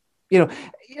 Yeah.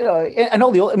 And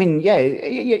all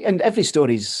and every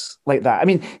story's like that.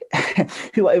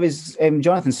 It was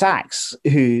Jonathan Sachs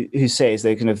who says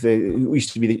that who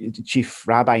used to be the chief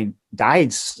rabbi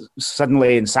died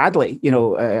suddenly and sadly,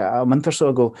 a month or so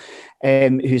ago,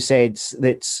 who said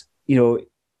that,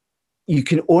 you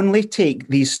can only take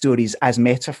these stories as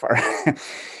metaphor.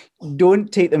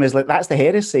 Don't take them as that's the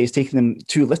heresy, is taking them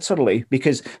too literally,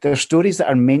 because they're stories that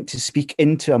are meant to speak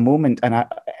into a moment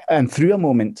and through a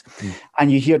moment,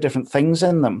 and you hear different things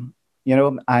in them,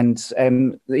 and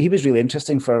he was really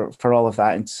interesting for all of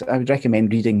that. And I would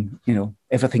recommend reading,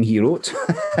 everything he wrote.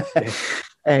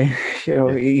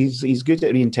 He's good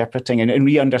at reinterpreting and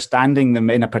re-understanding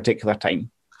them in a particular time.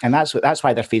 And that's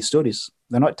why they're faith stories.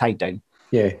 They're not tied down.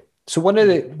 Yeah. So one of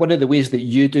the ways that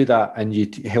you do that, and you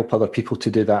help other people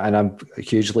to do that, and I'm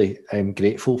hugely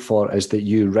grateful for, is that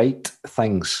you write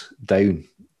things down,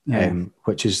 and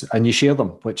you share them,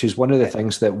 which is one of the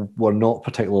things that we're not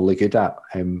particularly good at.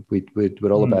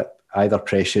 We're all a bit either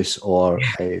precious or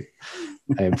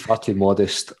far too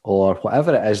modest, or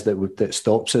whatever it is that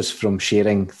stops us from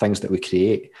sharing things that we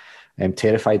create. I'm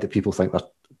terrified that people think they're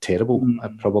terrible.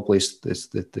 Probably is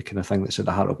the kind of thing that's at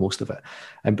the heart of most of it.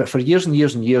 But for years and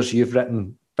years and years, you've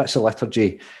written bits of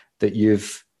liturgy that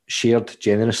you've shared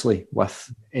generously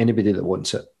with anybody that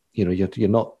wants it. You're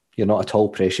not at all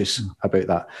precious about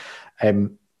that.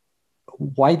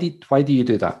 Why do you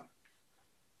do that?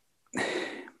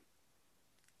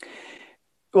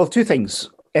 Well, two things.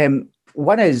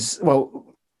 One is,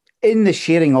 in the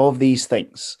sharing of these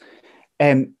things,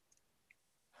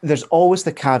 there's always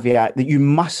the caveat that you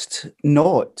must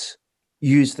not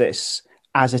use this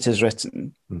as it is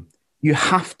written. You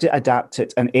have to adapt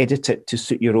it and edit it to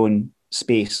suit your own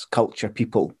space, culture,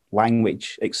 people,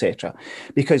 language, etc.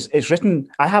 Because it's written,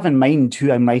 I have in mind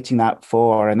who I'm writing that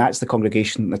for, and that's the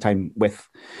congregation that I'm with.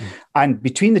 And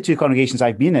between the two congregations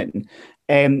I've been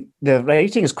in, the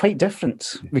writing is quite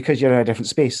different because you're in a different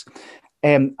space.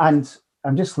 And I'm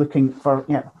just looking for,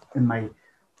 in my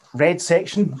red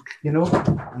section, and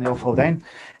they all fall down.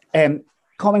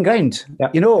 Common ground.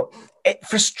 Yep. It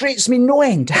frustrates me no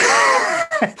end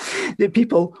that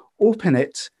people open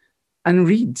it and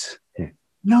read.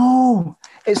 No,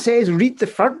 it says read the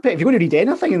third bit. If you're going to read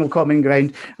anything in the common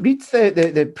ground, read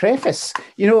the preface,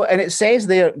 and it says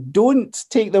there, don't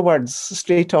take the words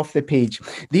straight off the page.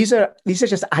 These are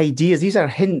just ideas. These are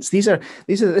hints. This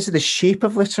is the shape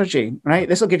of liturgy, right?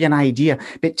 This will give you an idea,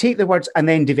 but take the words and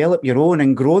then develop your own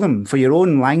and grow them for your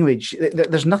own language.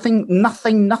 There's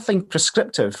nothing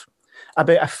prescriptive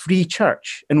about a free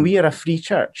church, and we are a free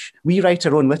church. We write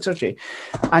our own liturgy.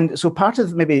 And so part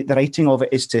of maybe the writing of it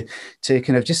is to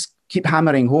kind of just keep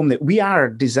hammering home that we are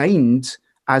designed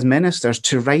as ministers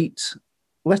to write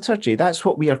liturgy. That's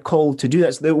what we are called to do.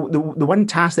 That's the one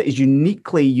task that is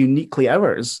uniquely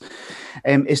ours,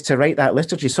 is to write that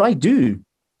liturgy. So I do.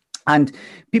 And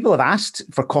people have asked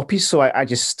for copies, so I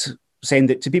just send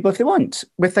it to people if they want,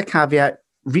 with the caveat,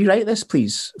 rewrite this,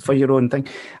 please, for your own thing.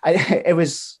 It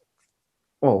was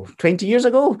 20 years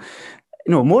ago,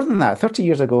 no, more than that, 30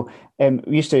 years ago,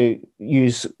 we used to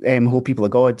use Whole People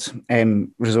of God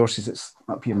resources. It's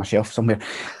up here on my shelf somewhere.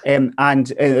 And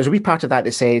there's a wee part of that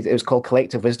that said it was called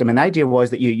Collective Wisdom. And the idea was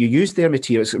that you use their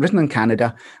material, it's written in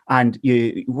Canada, and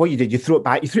you threw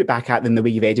it back at them the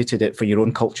way you've edited it for your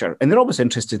own culture. And they're always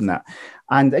interested in that.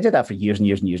 And I did that for years and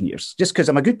years and years and years, just because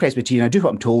I'm a good Presbyterian. I do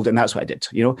what I'm told, and that's what I did,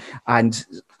 and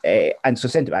so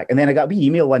sent it back. And then I got a wee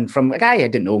email one from a guy I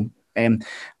didn't know, and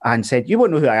said, you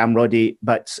won't know who I am, Roddy,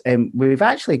 but we've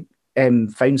actually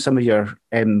found some of your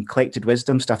collected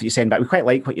wisdom stuff that you send back. We quite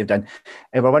like what you've done.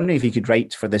 We're wondering if you could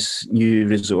write for this new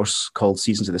resource called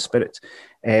Seasons of the Spirit.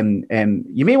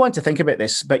 You may want to think about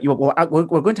this, but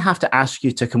we're going to have to ask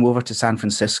you to come over to San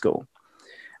Francisco,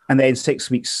 and then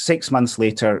 6 months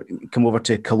later, come over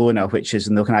to Kelowna, which is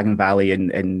in the Okanagan Valley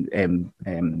in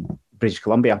British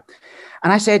Columbia.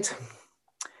 And I said,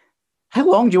 how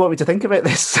long do you want me to think about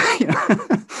this?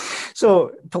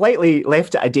 So politely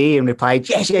left it a day and replied,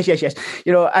 yes.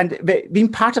 But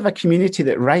being part of a community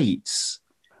that writes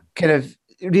kind of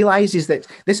realizes that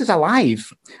this is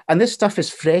alive and this stuff is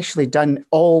freshly done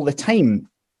all the time.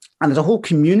 And there's a whole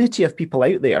community of people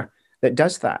out there that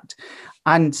does that.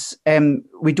 And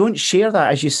we don't share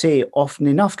that, as you say, often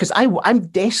enough, because I'm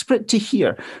desperate to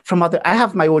hear from I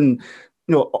have my own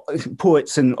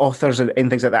poets and authors and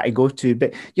things like that I go to,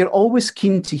 but you're always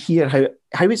keen to hear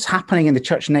how it's happening in the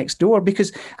church next door,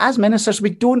 because as ministers we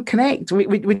don't connect.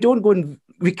 We don't go and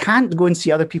we can't go and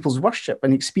see other people's worship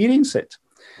and experience it.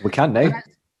 We can now.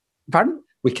 Pardon?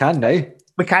 We can now.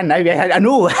 We can now. Yeah, I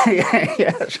know.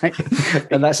 Yeah, that's right.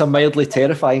 And that's a mildly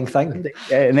terrifying thing.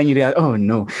 And then you realize, oh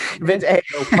no. But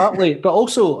partly, but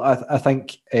also I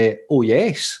think, oh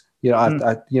yes.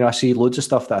 I see loads of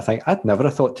stuff that I think I'd never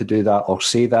have thought to do that or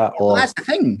say that. Well, that's the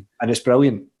thing, and it's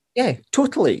brilliant. Yeah,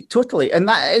 totally, and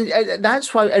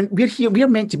that's why. And we're here. We're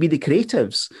meant to be the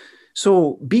creatives.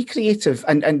 So be creative,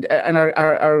 and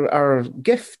our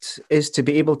gift is to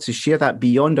be able to share that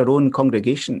beyond our own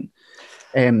congregation,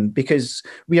 because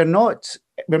we're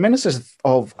ministers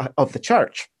of the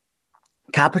church,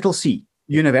 capital C,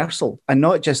 universal, and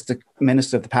not just the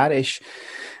minister of the parish.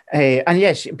 And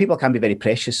yes, people can be very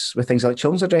precious with things like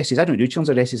children's addresses. I don't do children's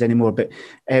addresses anymore, but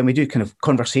we do kind of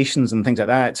conversations and things like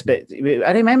that. But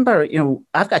I remember,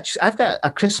 I've got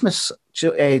a Christmas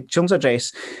children's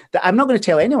address that I'm not going to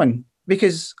tell anyone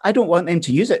because I don't want them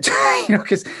to use it,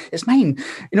 because it's mine,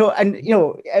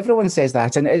 and everyone says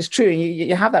that, and it's true.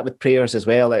 You have that with prayers as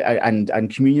well,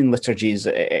 and communion liturgies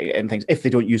and things if they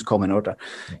don't use common order,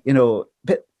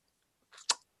 but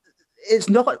it's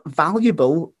not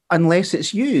valuable unless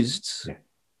it's used,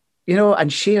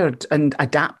 and shared and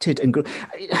adapted and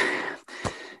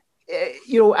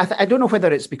I don't know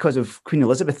whether it's because of Queen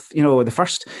Elizabeth, the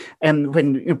first,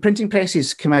 when printing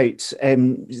presses came out,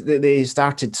 they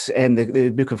started,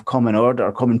 the Book of Common Order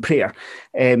or Common Prayer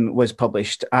was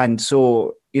published. And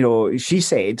so, she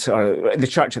said, or the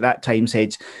church at that time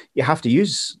said, you have to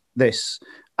use this.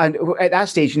 And at that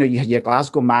stage, you had your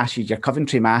Glasgow Mass, your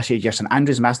Coventry Mass, your St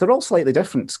Andrew's Mass. They're all slightly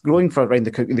different, growing from around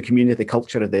the community, the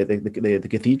culture of the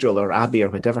cathedral or abbey or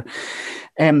whatever.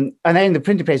 And then the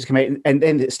printing press came out, and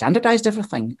then it standardised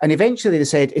everything. And eventually they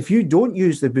said, if you don't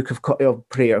use the Book of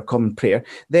Prayer, Common Prayer,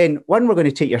 then one, we're going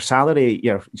to take your salary,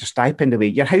 your stipend away,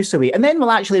 your house away, and then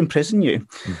we'll actually imprison you.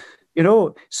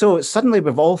 So suddenly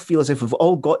we all feel as if we've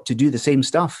all got to do the same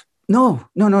stuff. No,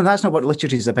 that's not what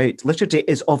liturgy is about. Liturgy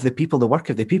is of the people, the work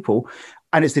of the people,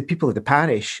 and it's the people of the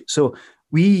parish. So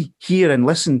we hear and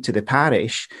listen to the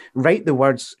parish, write the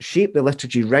words, shape the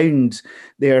liturgy round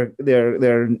their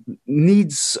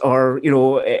needs, or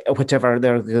whatever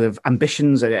their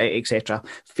ambitions, etc.,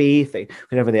 faith,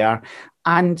 whatever they are,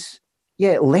 and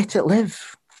let it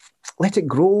live. Let it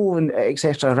grow, and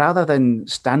etc., rather than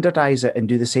standardize it and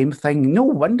do the same thing. No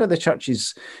wonder the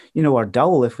churches, are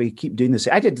dull if we keep doing this.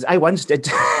 I once did.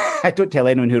 I don't tell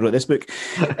anyone who wrote this book.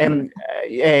 I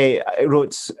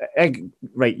wrote,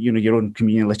 write, your own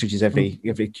communion liturgies every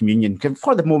communion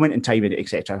for the moment in time,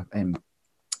 etc.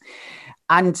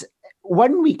 And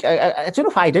 1 week, I don't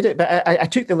know why I did it, but I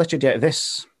took the liturgy out of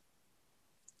this,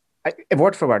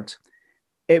 word for word.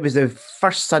 It was the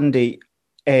first Sunday.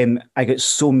 I got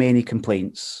so many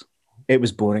complaints. It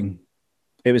was boring.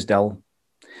 It was dull.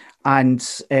 And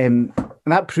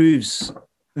that proves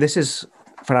this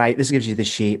gives you the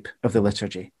shape of the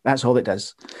liturgy. That's all it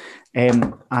does.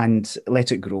 And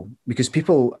let it grow, because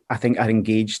people, I think, are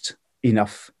engaged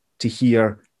enough to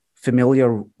hear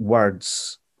familiar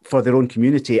words for their own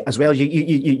community as well.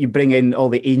 You bring in all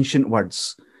the ancient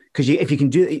words, because if you can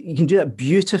do that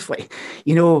beautifully.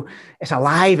 It's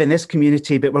alive in this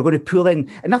community, but we're going to pull in,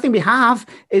 and nothing we have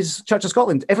is Church of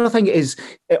Scotland. Everything is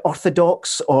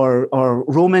Orthodox or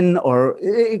Roman, or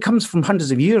it comes from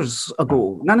hundreds of years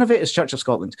ago. None of it is Church of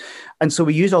Scotland. And so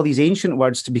we use all these ancient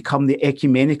words to become the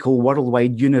ecumenical,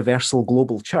 worldwide, universal,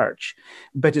 global church.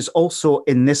 But it's also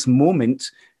in this moment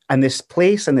and this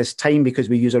place and this time, because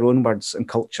we use our own words and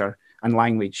culture and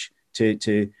language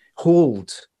to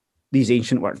hold these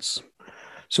ancient words.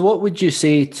 So what would you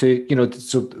say to,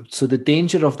 so the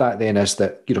danger of that then is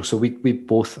that, so we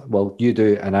both, well, you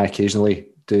do, and I occasionally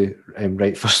do,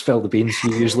 right, for Spill the Beans.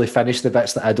 You usually finish the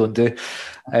bits that I don't do.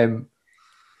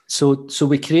 So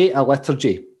we create a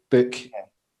liturgy book,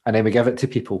 and then we give it to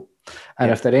people.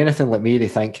 And if they're anything like me, they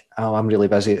think, oh, I'm really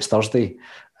busy, it's Thursday.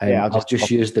 I'll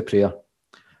just use the prayer.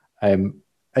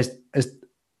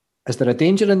 Is there a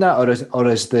danger in that, or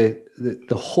is the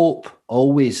hope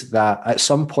always that at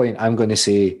some point I'm going to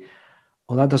say,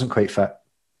 well, that doesn't quite fit.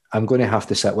 I'm going to have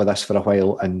to sit with this for a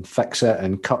while and fix it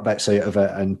and cut bits out of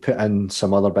it and put in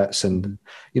some other bits. And,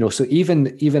 so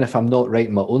even if I'm not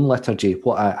writing my own liturgy,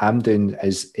 what I am doing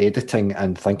is editing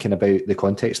and thinking about the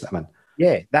context that I'm in.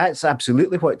 Yeah, that's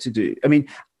absolutely what to do. I mean,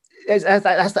 I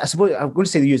suppose I'm going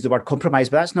to say they use the word compromise,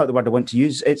 but that's not the word I want to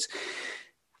use.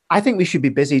 I think we should be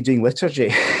busy doing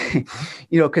liturgy,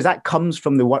 because that comes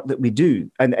from the work that we do.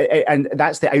 And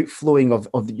that's the outflowing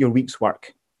of your week's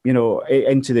work,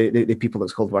 into the people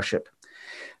that's called worship.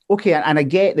 Okay, and I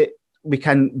get that we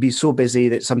can be so busy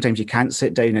that sometimes you can't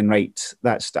sit down and write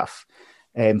that stuff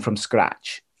from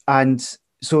scratch. And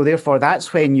so therefore,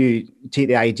 that's when you take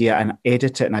the idea and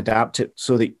edit it and adapt it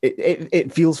so that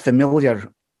it feels familiar,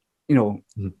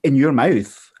 in your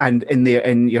mouth and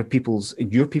in your people's,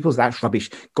 that's rubbish,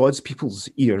 God's people's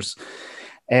ears.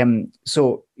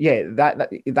 So yeah,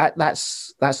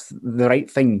 that's the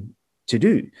right thing to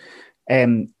do.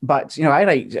 But I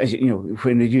write,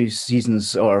 when we use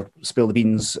Seasons or Spill the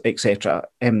Beans, etc.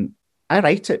 I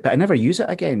write it, but I never use it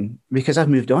again because I've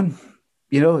moved on.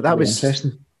 That was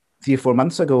 3 or 4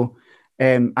 months ago.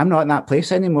 I'm not in that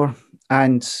place anymore.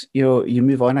 And, you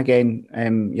move on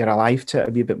again, you're alive to it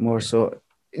a wee bit more. So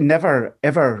never,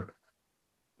 ever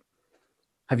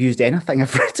have used anything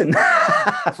I've written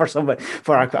for somebody,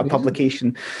 for a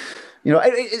publication. Kind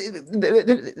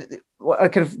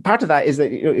of part of that is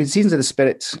that, Seasons of the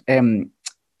Spirit,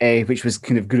 which was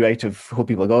kind of grew out of Whole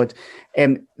People of God,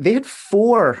 they had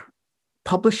 4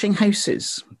 publishing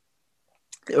houses,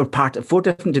 or part of 4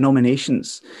 different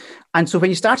denominations. And so when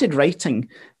you started writing,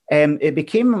 it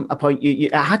became a point,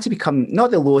 it had to become not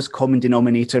the lowest common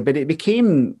denominator, but it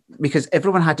became, because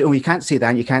everyone had to, you can't say that,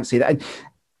 and you can't say that. And,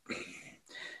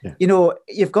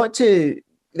 you've got to,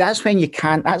 that's when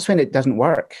it doesn't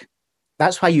work.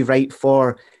 That's why you write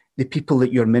for the people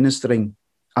that you're ministering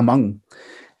among.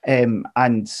 And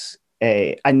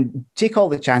take all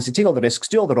the chances, take all the risks,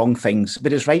 do all the wrong things,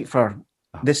 but it's right for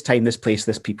this time, this place,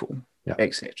 this people,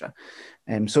 etc.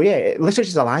 So liturgy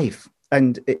is alive.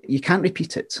 And you can't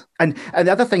repeat it. And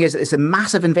the other thing is, it's a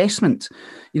massive investment.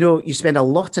 You spend a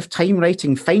lot of time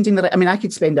writing, finding the. I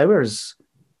could spend hours.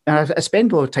 And I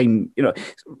spend a lot of time,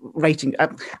 writing.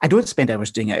 I don't spend hours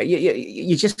doing it.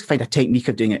 You just find a technique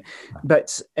of doing it.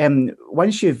 But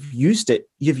once you've used it,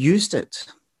 you've used it.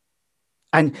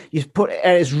 And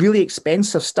it's really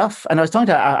expensive stuff. And I was talking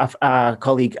to a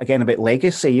colleague again about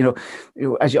legacy.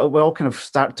 As we all kind of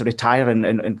start to retire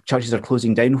and churches are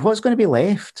closing down, what's going to be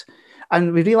left?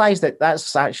 And we realised that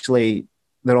that's actually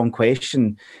the wrong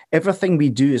question. Everything we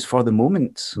do is for the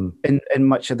moment in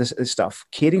much of this stuff.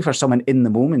 Caring for someone in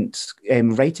the moment,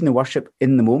 writing the worship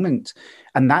in the moment.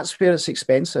 And that's where it's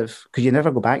expensive, because you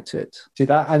never go back to it. See,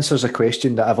 that answers a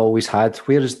question that I've always had.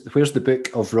 Where's the book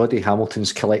of Roddy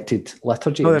Hamilton's collected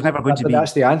liturgy? No, there's never going to be.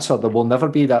 That's the answer. There will never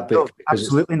be that book. No,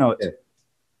 absolutely not. Yeah.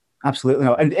 Absolutely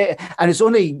not. And it's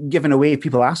only given away if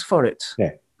people ask for it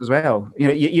as well. You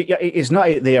know, it's not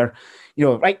out there, you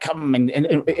know, right, come, and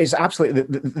it's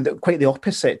absolutely quite the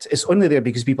opposite. It's only there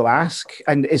because people ask,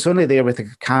 and it's only there with a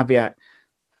caveat,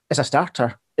 as a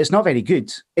starter. It's not very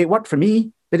good. It worked for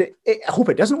me, but I hope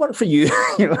it doesn't work for you.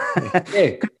 You know,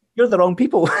 you're the wrong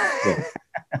people. Yeah.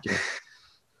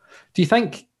 Do you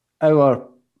think our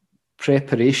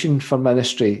preparation for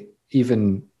ministry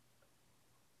even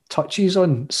touches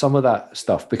on some of that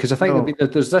stuff? Because I think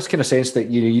there's this kind of sense that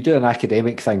you do an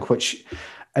academic thing, which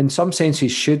in some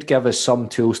senses should give us some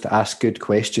tools to ask good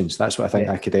questions. That's what I think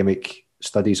academic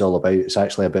study is all about. It's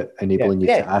actually about enabling you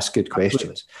to ask good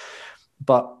questions.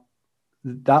 But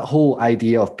that whole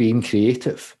idea of being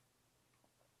creative,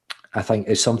 I think,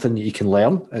 is something that you can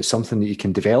learn. It's something that you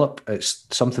can develop. It's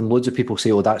something loads of people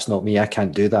say, oh, that's not me, I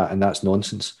can't do that, and that's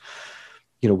nonsense.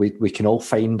 You know, we can all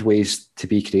find ways to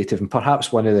be creative. And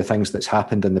perhaps one of the things that's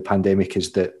happened in the pandemic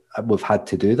is that we've had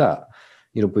to do that.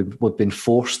 You know, we've been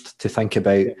forced to think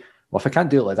about, well, if I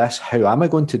can't do it like this, how am I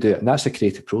going to do it? And that's a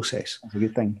creative process. That's a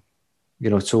good thing.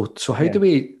 You know, so how do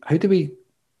we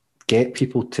get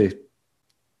people to?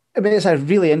 I mean, it's a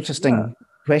really interesting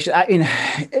question. I mean,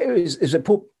 is it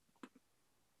Pope?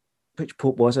 Which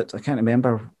Pope was it? I can't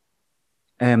remember.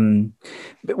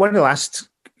 But one of the last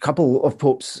couple of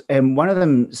popes, one of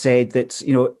them said that,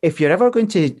 you know, if you're ever going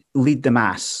to lead the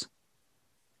Mass,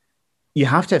 you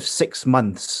have to have 6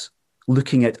 months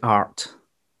looking at art.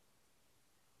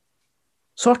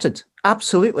 Sorted.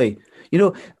 Absolutely. You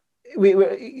know,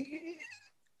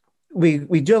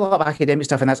 we do a lot of academic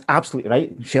stuff, and that's absolutely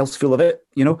right. Shelves full of it,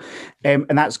 you know,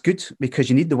 and that's good because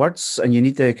you need the words and you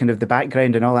need the kind of the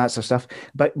background and all that sort of stuff.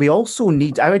 But we also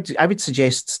need. I would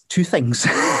suggest two things.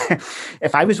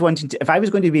 If I was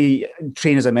going to be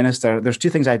trained as a minister, there's two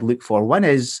things I'd look for. One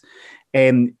is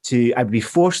I'd be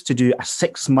forced to do a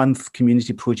 6-month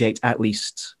community project at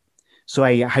least. So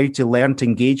how to learn to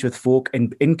engage with folk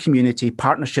in community,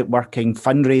 partnership working,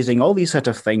 fundraising, all these sort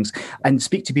of things, and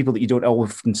speak to people that you don't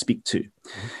often speak to,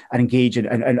 and engage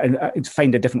and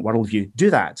find a different worldview. Do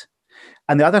that.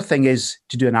 And the other thing is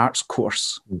to do an arts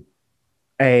course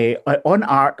on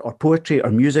art or poetry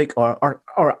or music or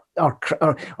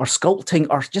sculpting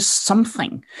or just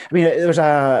something. I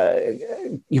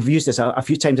mean, you've used this a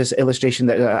few times, this illustration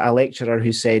that a lecturer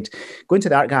who said, go into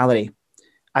the art gallery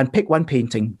and pick one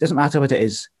painting, doesn't matter what it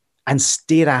is, and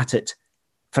stare at it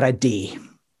for a day.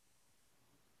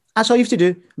 That's all you have to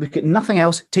do. Look at nothing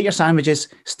else. Take your sandwiches,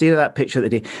 stare at that picture of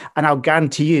the day. And I'll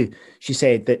guarantee you, she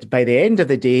said, that by the end of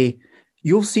the day,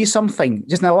 you'll see something.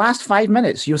 Just in the last 5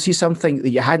 minutes, you'll see something that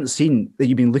you hadn't seen, that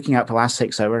you've been looking at for the last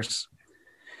 6 hours.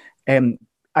 And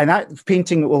that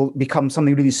painting will become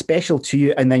something really special to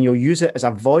you, and then you'll use it as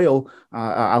a voil,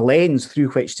 a lens through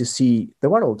which to see the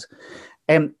world.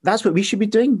 That's what we should be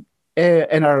doing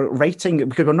in our writing,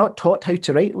 because we're not taught how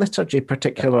to write liturgy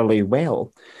particularly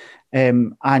well.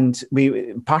 And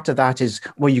part of that is,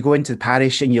 well, you go into the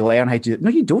parish and you learn how to do it. No,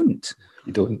 you don't.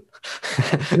 You don't.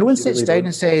 No one sits down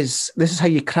and says, this is how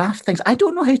you craft things. I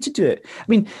don't know how to do it. I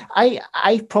mean,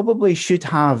 I probably should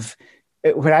have,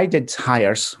 where I did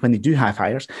hires, when they do have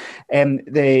hires,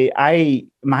 I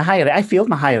failed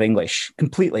my higher English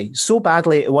completely, so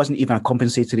badly it wasn't even a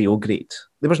compensatory O grade.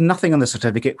 There was nothing on the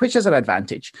certificate, which is an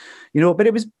advantage, you know. But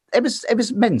it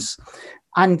was mince.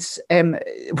 And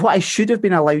what I should have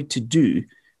been allowed to do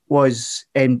was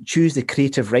choose the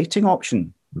creative writing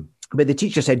option, but the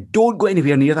teacher said, "Don't go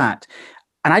anywhere near that."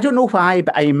 And I don't know why,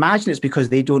 but I imagine it's because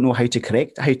they don't know how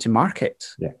to mark it.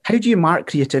 Yeah. How do you mark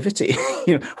creativity?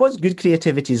 You know, what's good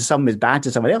creativity is some is bad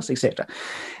to someone else, etc.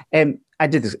 I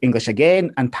did this English again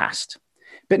and passed.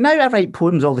 But now I write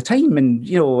poems all the time, and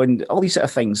you know, and all these sort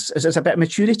of things. It's a bit of a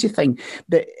maturity thing.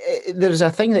 But there's a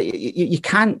thing that you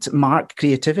can't mark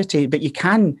creativity, but you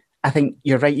can. I think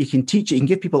you're right. You can teach it. You can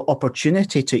give people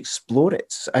opportunity to explore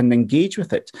it and engage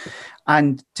with it.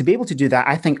 And to be able to do that,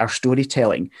 I think our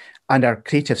storytelling and our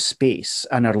creative space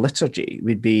and our liturgy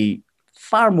would be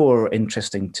far more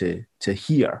interesting to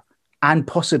hear and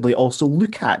possibly also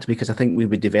look at, because I think we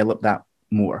would develop that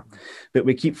more. But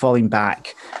we keep falling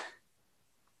back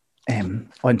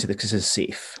onto this is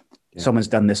safe. Yeah. Someone's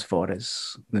done this for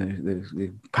us,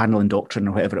 the panel and doctrine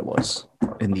or whatever it was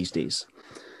in these days.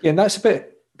 Yeah, and that's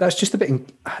that's just about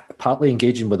partly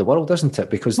engaging with the world, isn't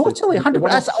it? Because totally, 100%.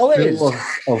 That's all it is.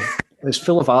 It's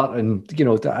full of art, and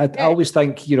I always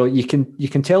think you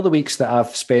can tell the weeks that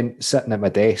I've spent sitting at my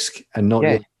desk and not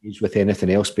really engaged with anything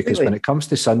else, because when it comes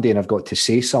to Sunday and I've got to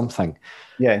say something,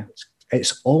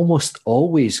 it's almost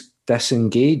always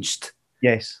disengaged.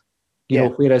 Yes,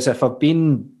 whereas if I've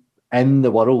been in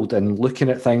the world and looking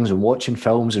at things and watching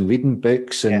films and reading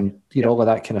books and all of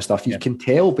that kind of stuff, you can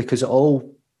tell, because it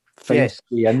all finds its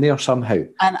way in there somehow.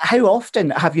 And how often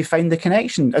have you found the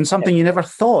connection and something you never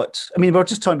thought? I mean, we're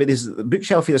just talking about this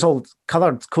bookshelf here, it's all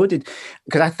coloured, coded,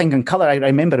 because I think in colour, I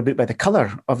remember a book by the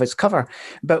colour of its cover.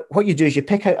 But what you do is you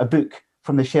pick out a book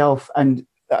from the shelf, and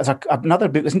there's another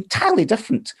book that's entirely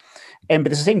different, but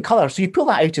it's the same colour. So you pull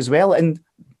that out as well, and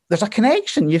there's a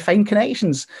connection. You find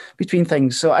connections between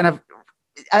things. So, and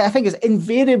I think it's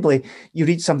invariably you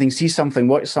read something, see something,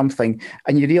 watch something,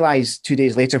 and you realise 2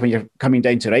 days later when you're coming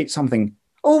down to write something,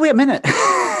 oh, wait a minute,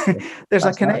 there's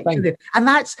a connection there. And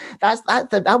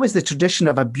that was the tradition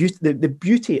of the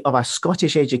beauty of a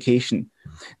Scottish education,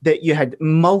 that you had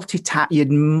multi-medium,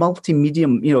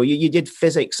 you did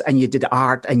physics and you did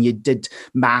art and you did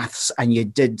maths and you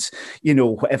did,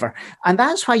 whatever. And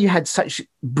that's why you had such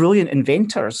brilliant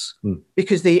inventors,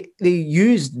 because they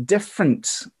used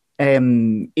different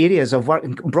areas of work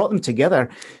and brought them together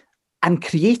and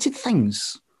created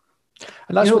things.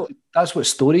 And that's what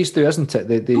stories do, isn't it?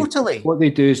 They totally. What they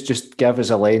do is just give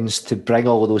us a lens to bring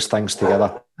all of those things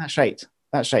together. That's right.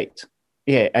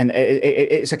 Yeah, and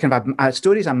it's a kind of a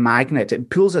story's a magnet. It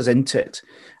pulls us into it,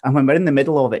 and when we're in the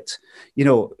middle of it,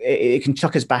 it can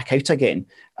chuck us back out again.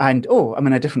 And I'm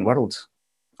in a different world.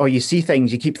 Or you see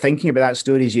things, you keep thinking about that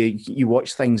stories, you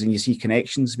watch things and you see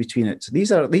connections between it. So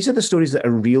these are the stories that are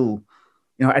real,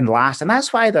 and last. And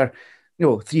that's why they're,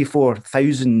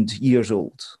 3,000-4,000 years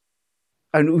old.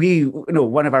 And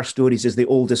one of our stories is the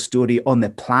oldest story on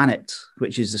the planet,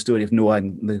 which is the story of Noah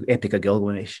and the Epic of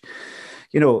Gilgamesh.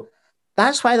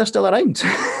 That's why they're still around.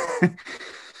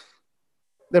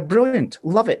 They're brilliant.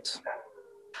 Love it.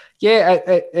 Yeah,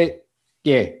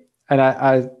 And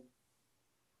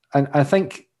I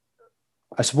think,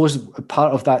 I suppose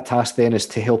part of that task then is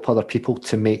to help other people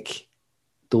to make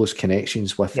those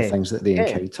connections with the things that they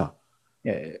encounter.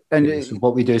 Yeah, and so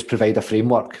what we do is provide a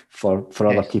framework for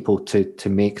other people to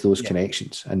make those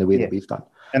connections in the way that we've done.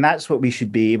 And that's what we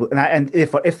should be able. And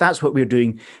if that's what we're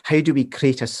doing, how do we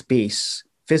create a space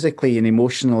physically and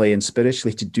emotionally and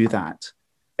spiritually to do that?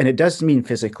 And it does mean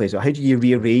physically. So how do you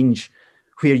rearrange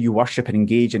where you worship and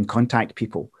engage and contact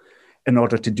people in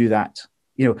order to do that?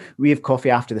 We have coffee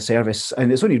after the service,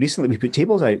 and it's only recently we put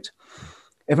tables out.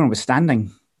 Everyone was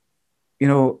standing.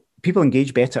 People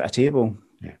engage better at a table.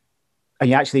 Yeah. And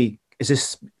you actually, is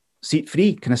this seat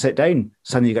free? Can I sit down?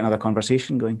 Suddenly you get another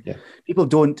conversation going. Yeah. People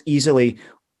don't easily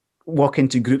walk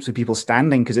into groups with people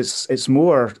standing because it's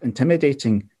more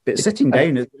intimidating. But sitting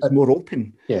down is more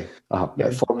open. Yeah.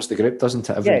 It forms the group, doesn't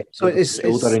it? So it's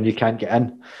older and you can't get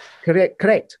in.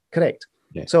 Correct.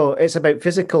 Yeah. So it's about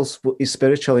physical,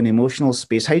 spiritual, and emotional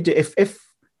space. How do if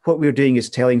what we're doing is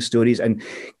telling stories and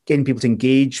getting people to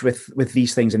engage with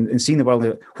these things and seeing the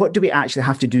world, what do we actually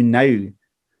have to do now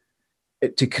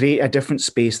to create a different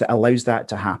space that allows that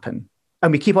to happen?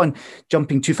 And we keep on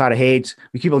jumping too far ahead.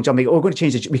 We keep on jumping. We're going to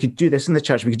change it. We could do this in the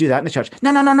church. We could do that in the church.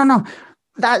 No.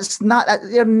 That's not.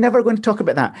 You're never going to talk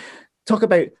about that. Talk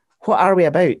about what are we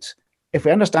about. If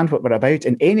we understand what we're about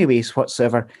in any ways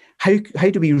whatsoever, how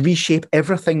do we reshape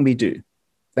everything we do?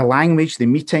 The language, the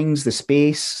meetings, the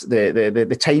space,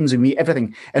 the times we meet,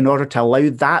 everything, in order to allow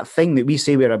that thing that we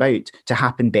say we're about to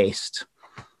happen best.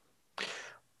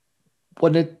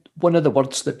 One of the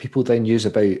words that people then use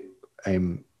about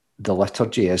the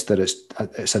liturgy is that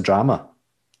it's a drama.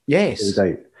 Yes,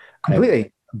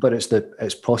 completely. But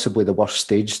it's possibly the worst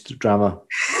staged drama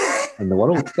in the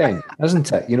world then,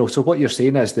 isn't it? So what you're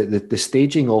saying is that the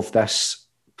staging of this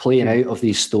playing out of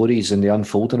these stories and the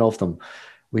unfolding of them,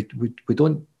 we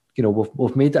don't,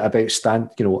 we've made it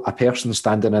about a person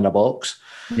standing in a box,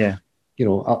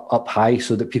 up high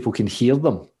so that people can hear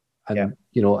them. And,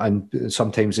 and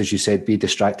sometimes, as you said, be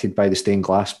distracted by the stained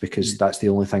glass because that's the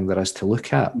only thing there is to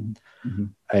look at. Mm-hmm.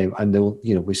 And they'll,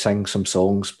 we sing some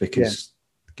songs because,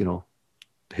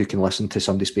 who can listen to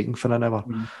somebody speaking for an hour,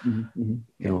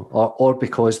 or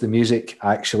because the music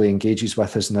actually engages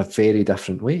with us in a very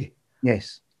different way.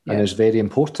 Yes. And is very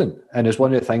important. And it's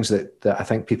one of the things that I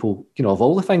think people, of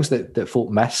all the things that folk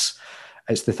miss,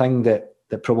 it's the thing that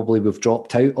probably we've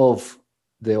dropped out of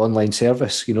the online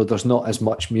service. There's not as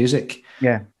much music.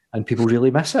 Yeah. And people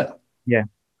really miss it. Yeah.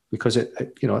 Because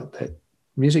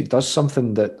music does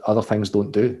something that other things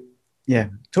don't do. Yeah,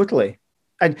 totally.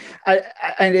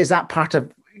 And is that part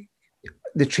of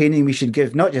the training we should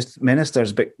give, not just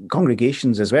ministers, but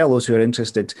congregations as well, those who are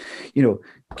interested,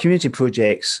 community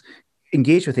projects,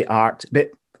 engage with the art.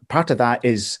 But part of that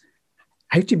is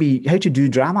how to do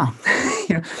drama.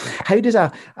 How does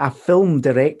a film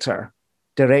director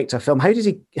direct a film? How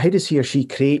does he or she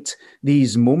create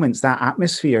these moments, that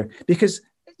atmosphere? Because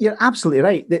you're absolutely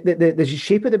right. The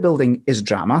shape of the building is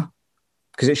drama,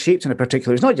 because it's shaped in a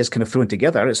particular, it's not just kind of thrown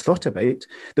together, it's thought about.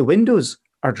 The windows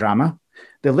are drama.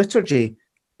 The liturgy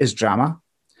is drama.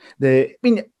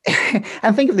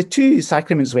 And think of the two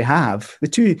sacraments we have, the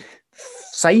two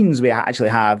signs we actually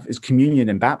have is communion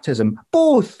and baptism,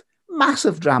 both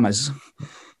massive dramas,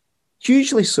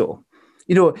 hugely so.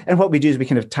 And what we do is we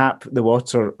kind of tap the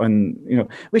water on,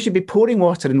 we should be pouring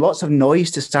water and lots of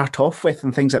noise to start off with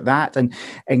and things like that,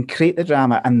 and create the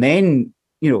drama, and then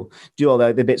do all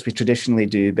the bits we traditionally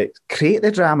do, but create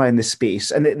the drama in the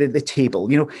space and the table,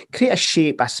 create a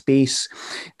shape, a space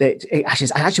that I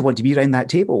actually want to be around that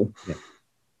table. Yeah.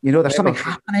 There's something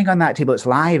happening on that table. It's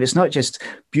live. It's not just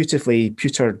beautifully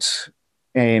pewtered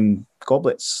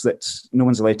goblets that no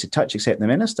one's allowed to touch except the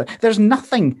minister. There's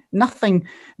nothing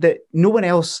that no one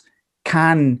else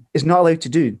is not allowed to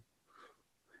do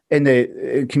in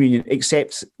the communion,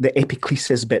 except the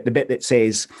epiclesis bit, the bit that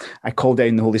says, I call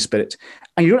down the Holy Spirit.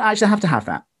 And you don't actually have to have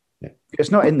that. Yeah.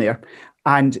 It's not in there.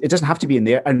 And it doesn't have to be in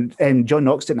there. And John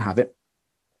Knox didn't have it.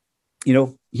 He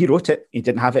wrote it. He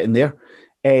didn't have it in there.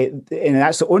 And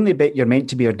that's the only bit you're meant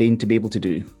to be ordained to be able to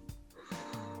do.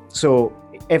 So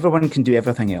everyone can do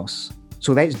everything else.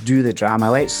 So let's do the drama.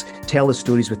 Let's tell the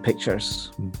stories with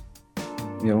pictures.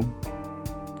 There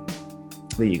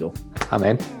you go.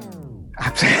 Amen.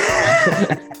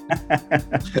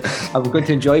 I'm going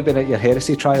to enjoy being at your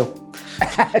heresy trial.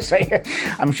 That's right.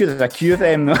 I'm sure there's a queue of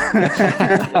them, though.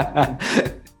 And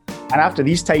after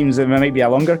these times, there might be a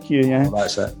longer queue. Yeah, well,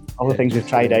 that's it. All the things we've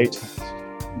tried out,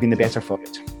 been the better for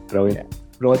it. Brilliant. Yeah.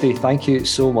 Roddy, thank you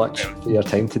so much for your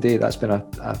time today. That's been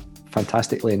a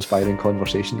fantastically inspiring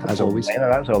conversation, as always. Yeah,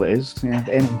 that's all it is. Yeah.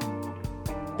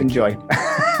 Enjoy.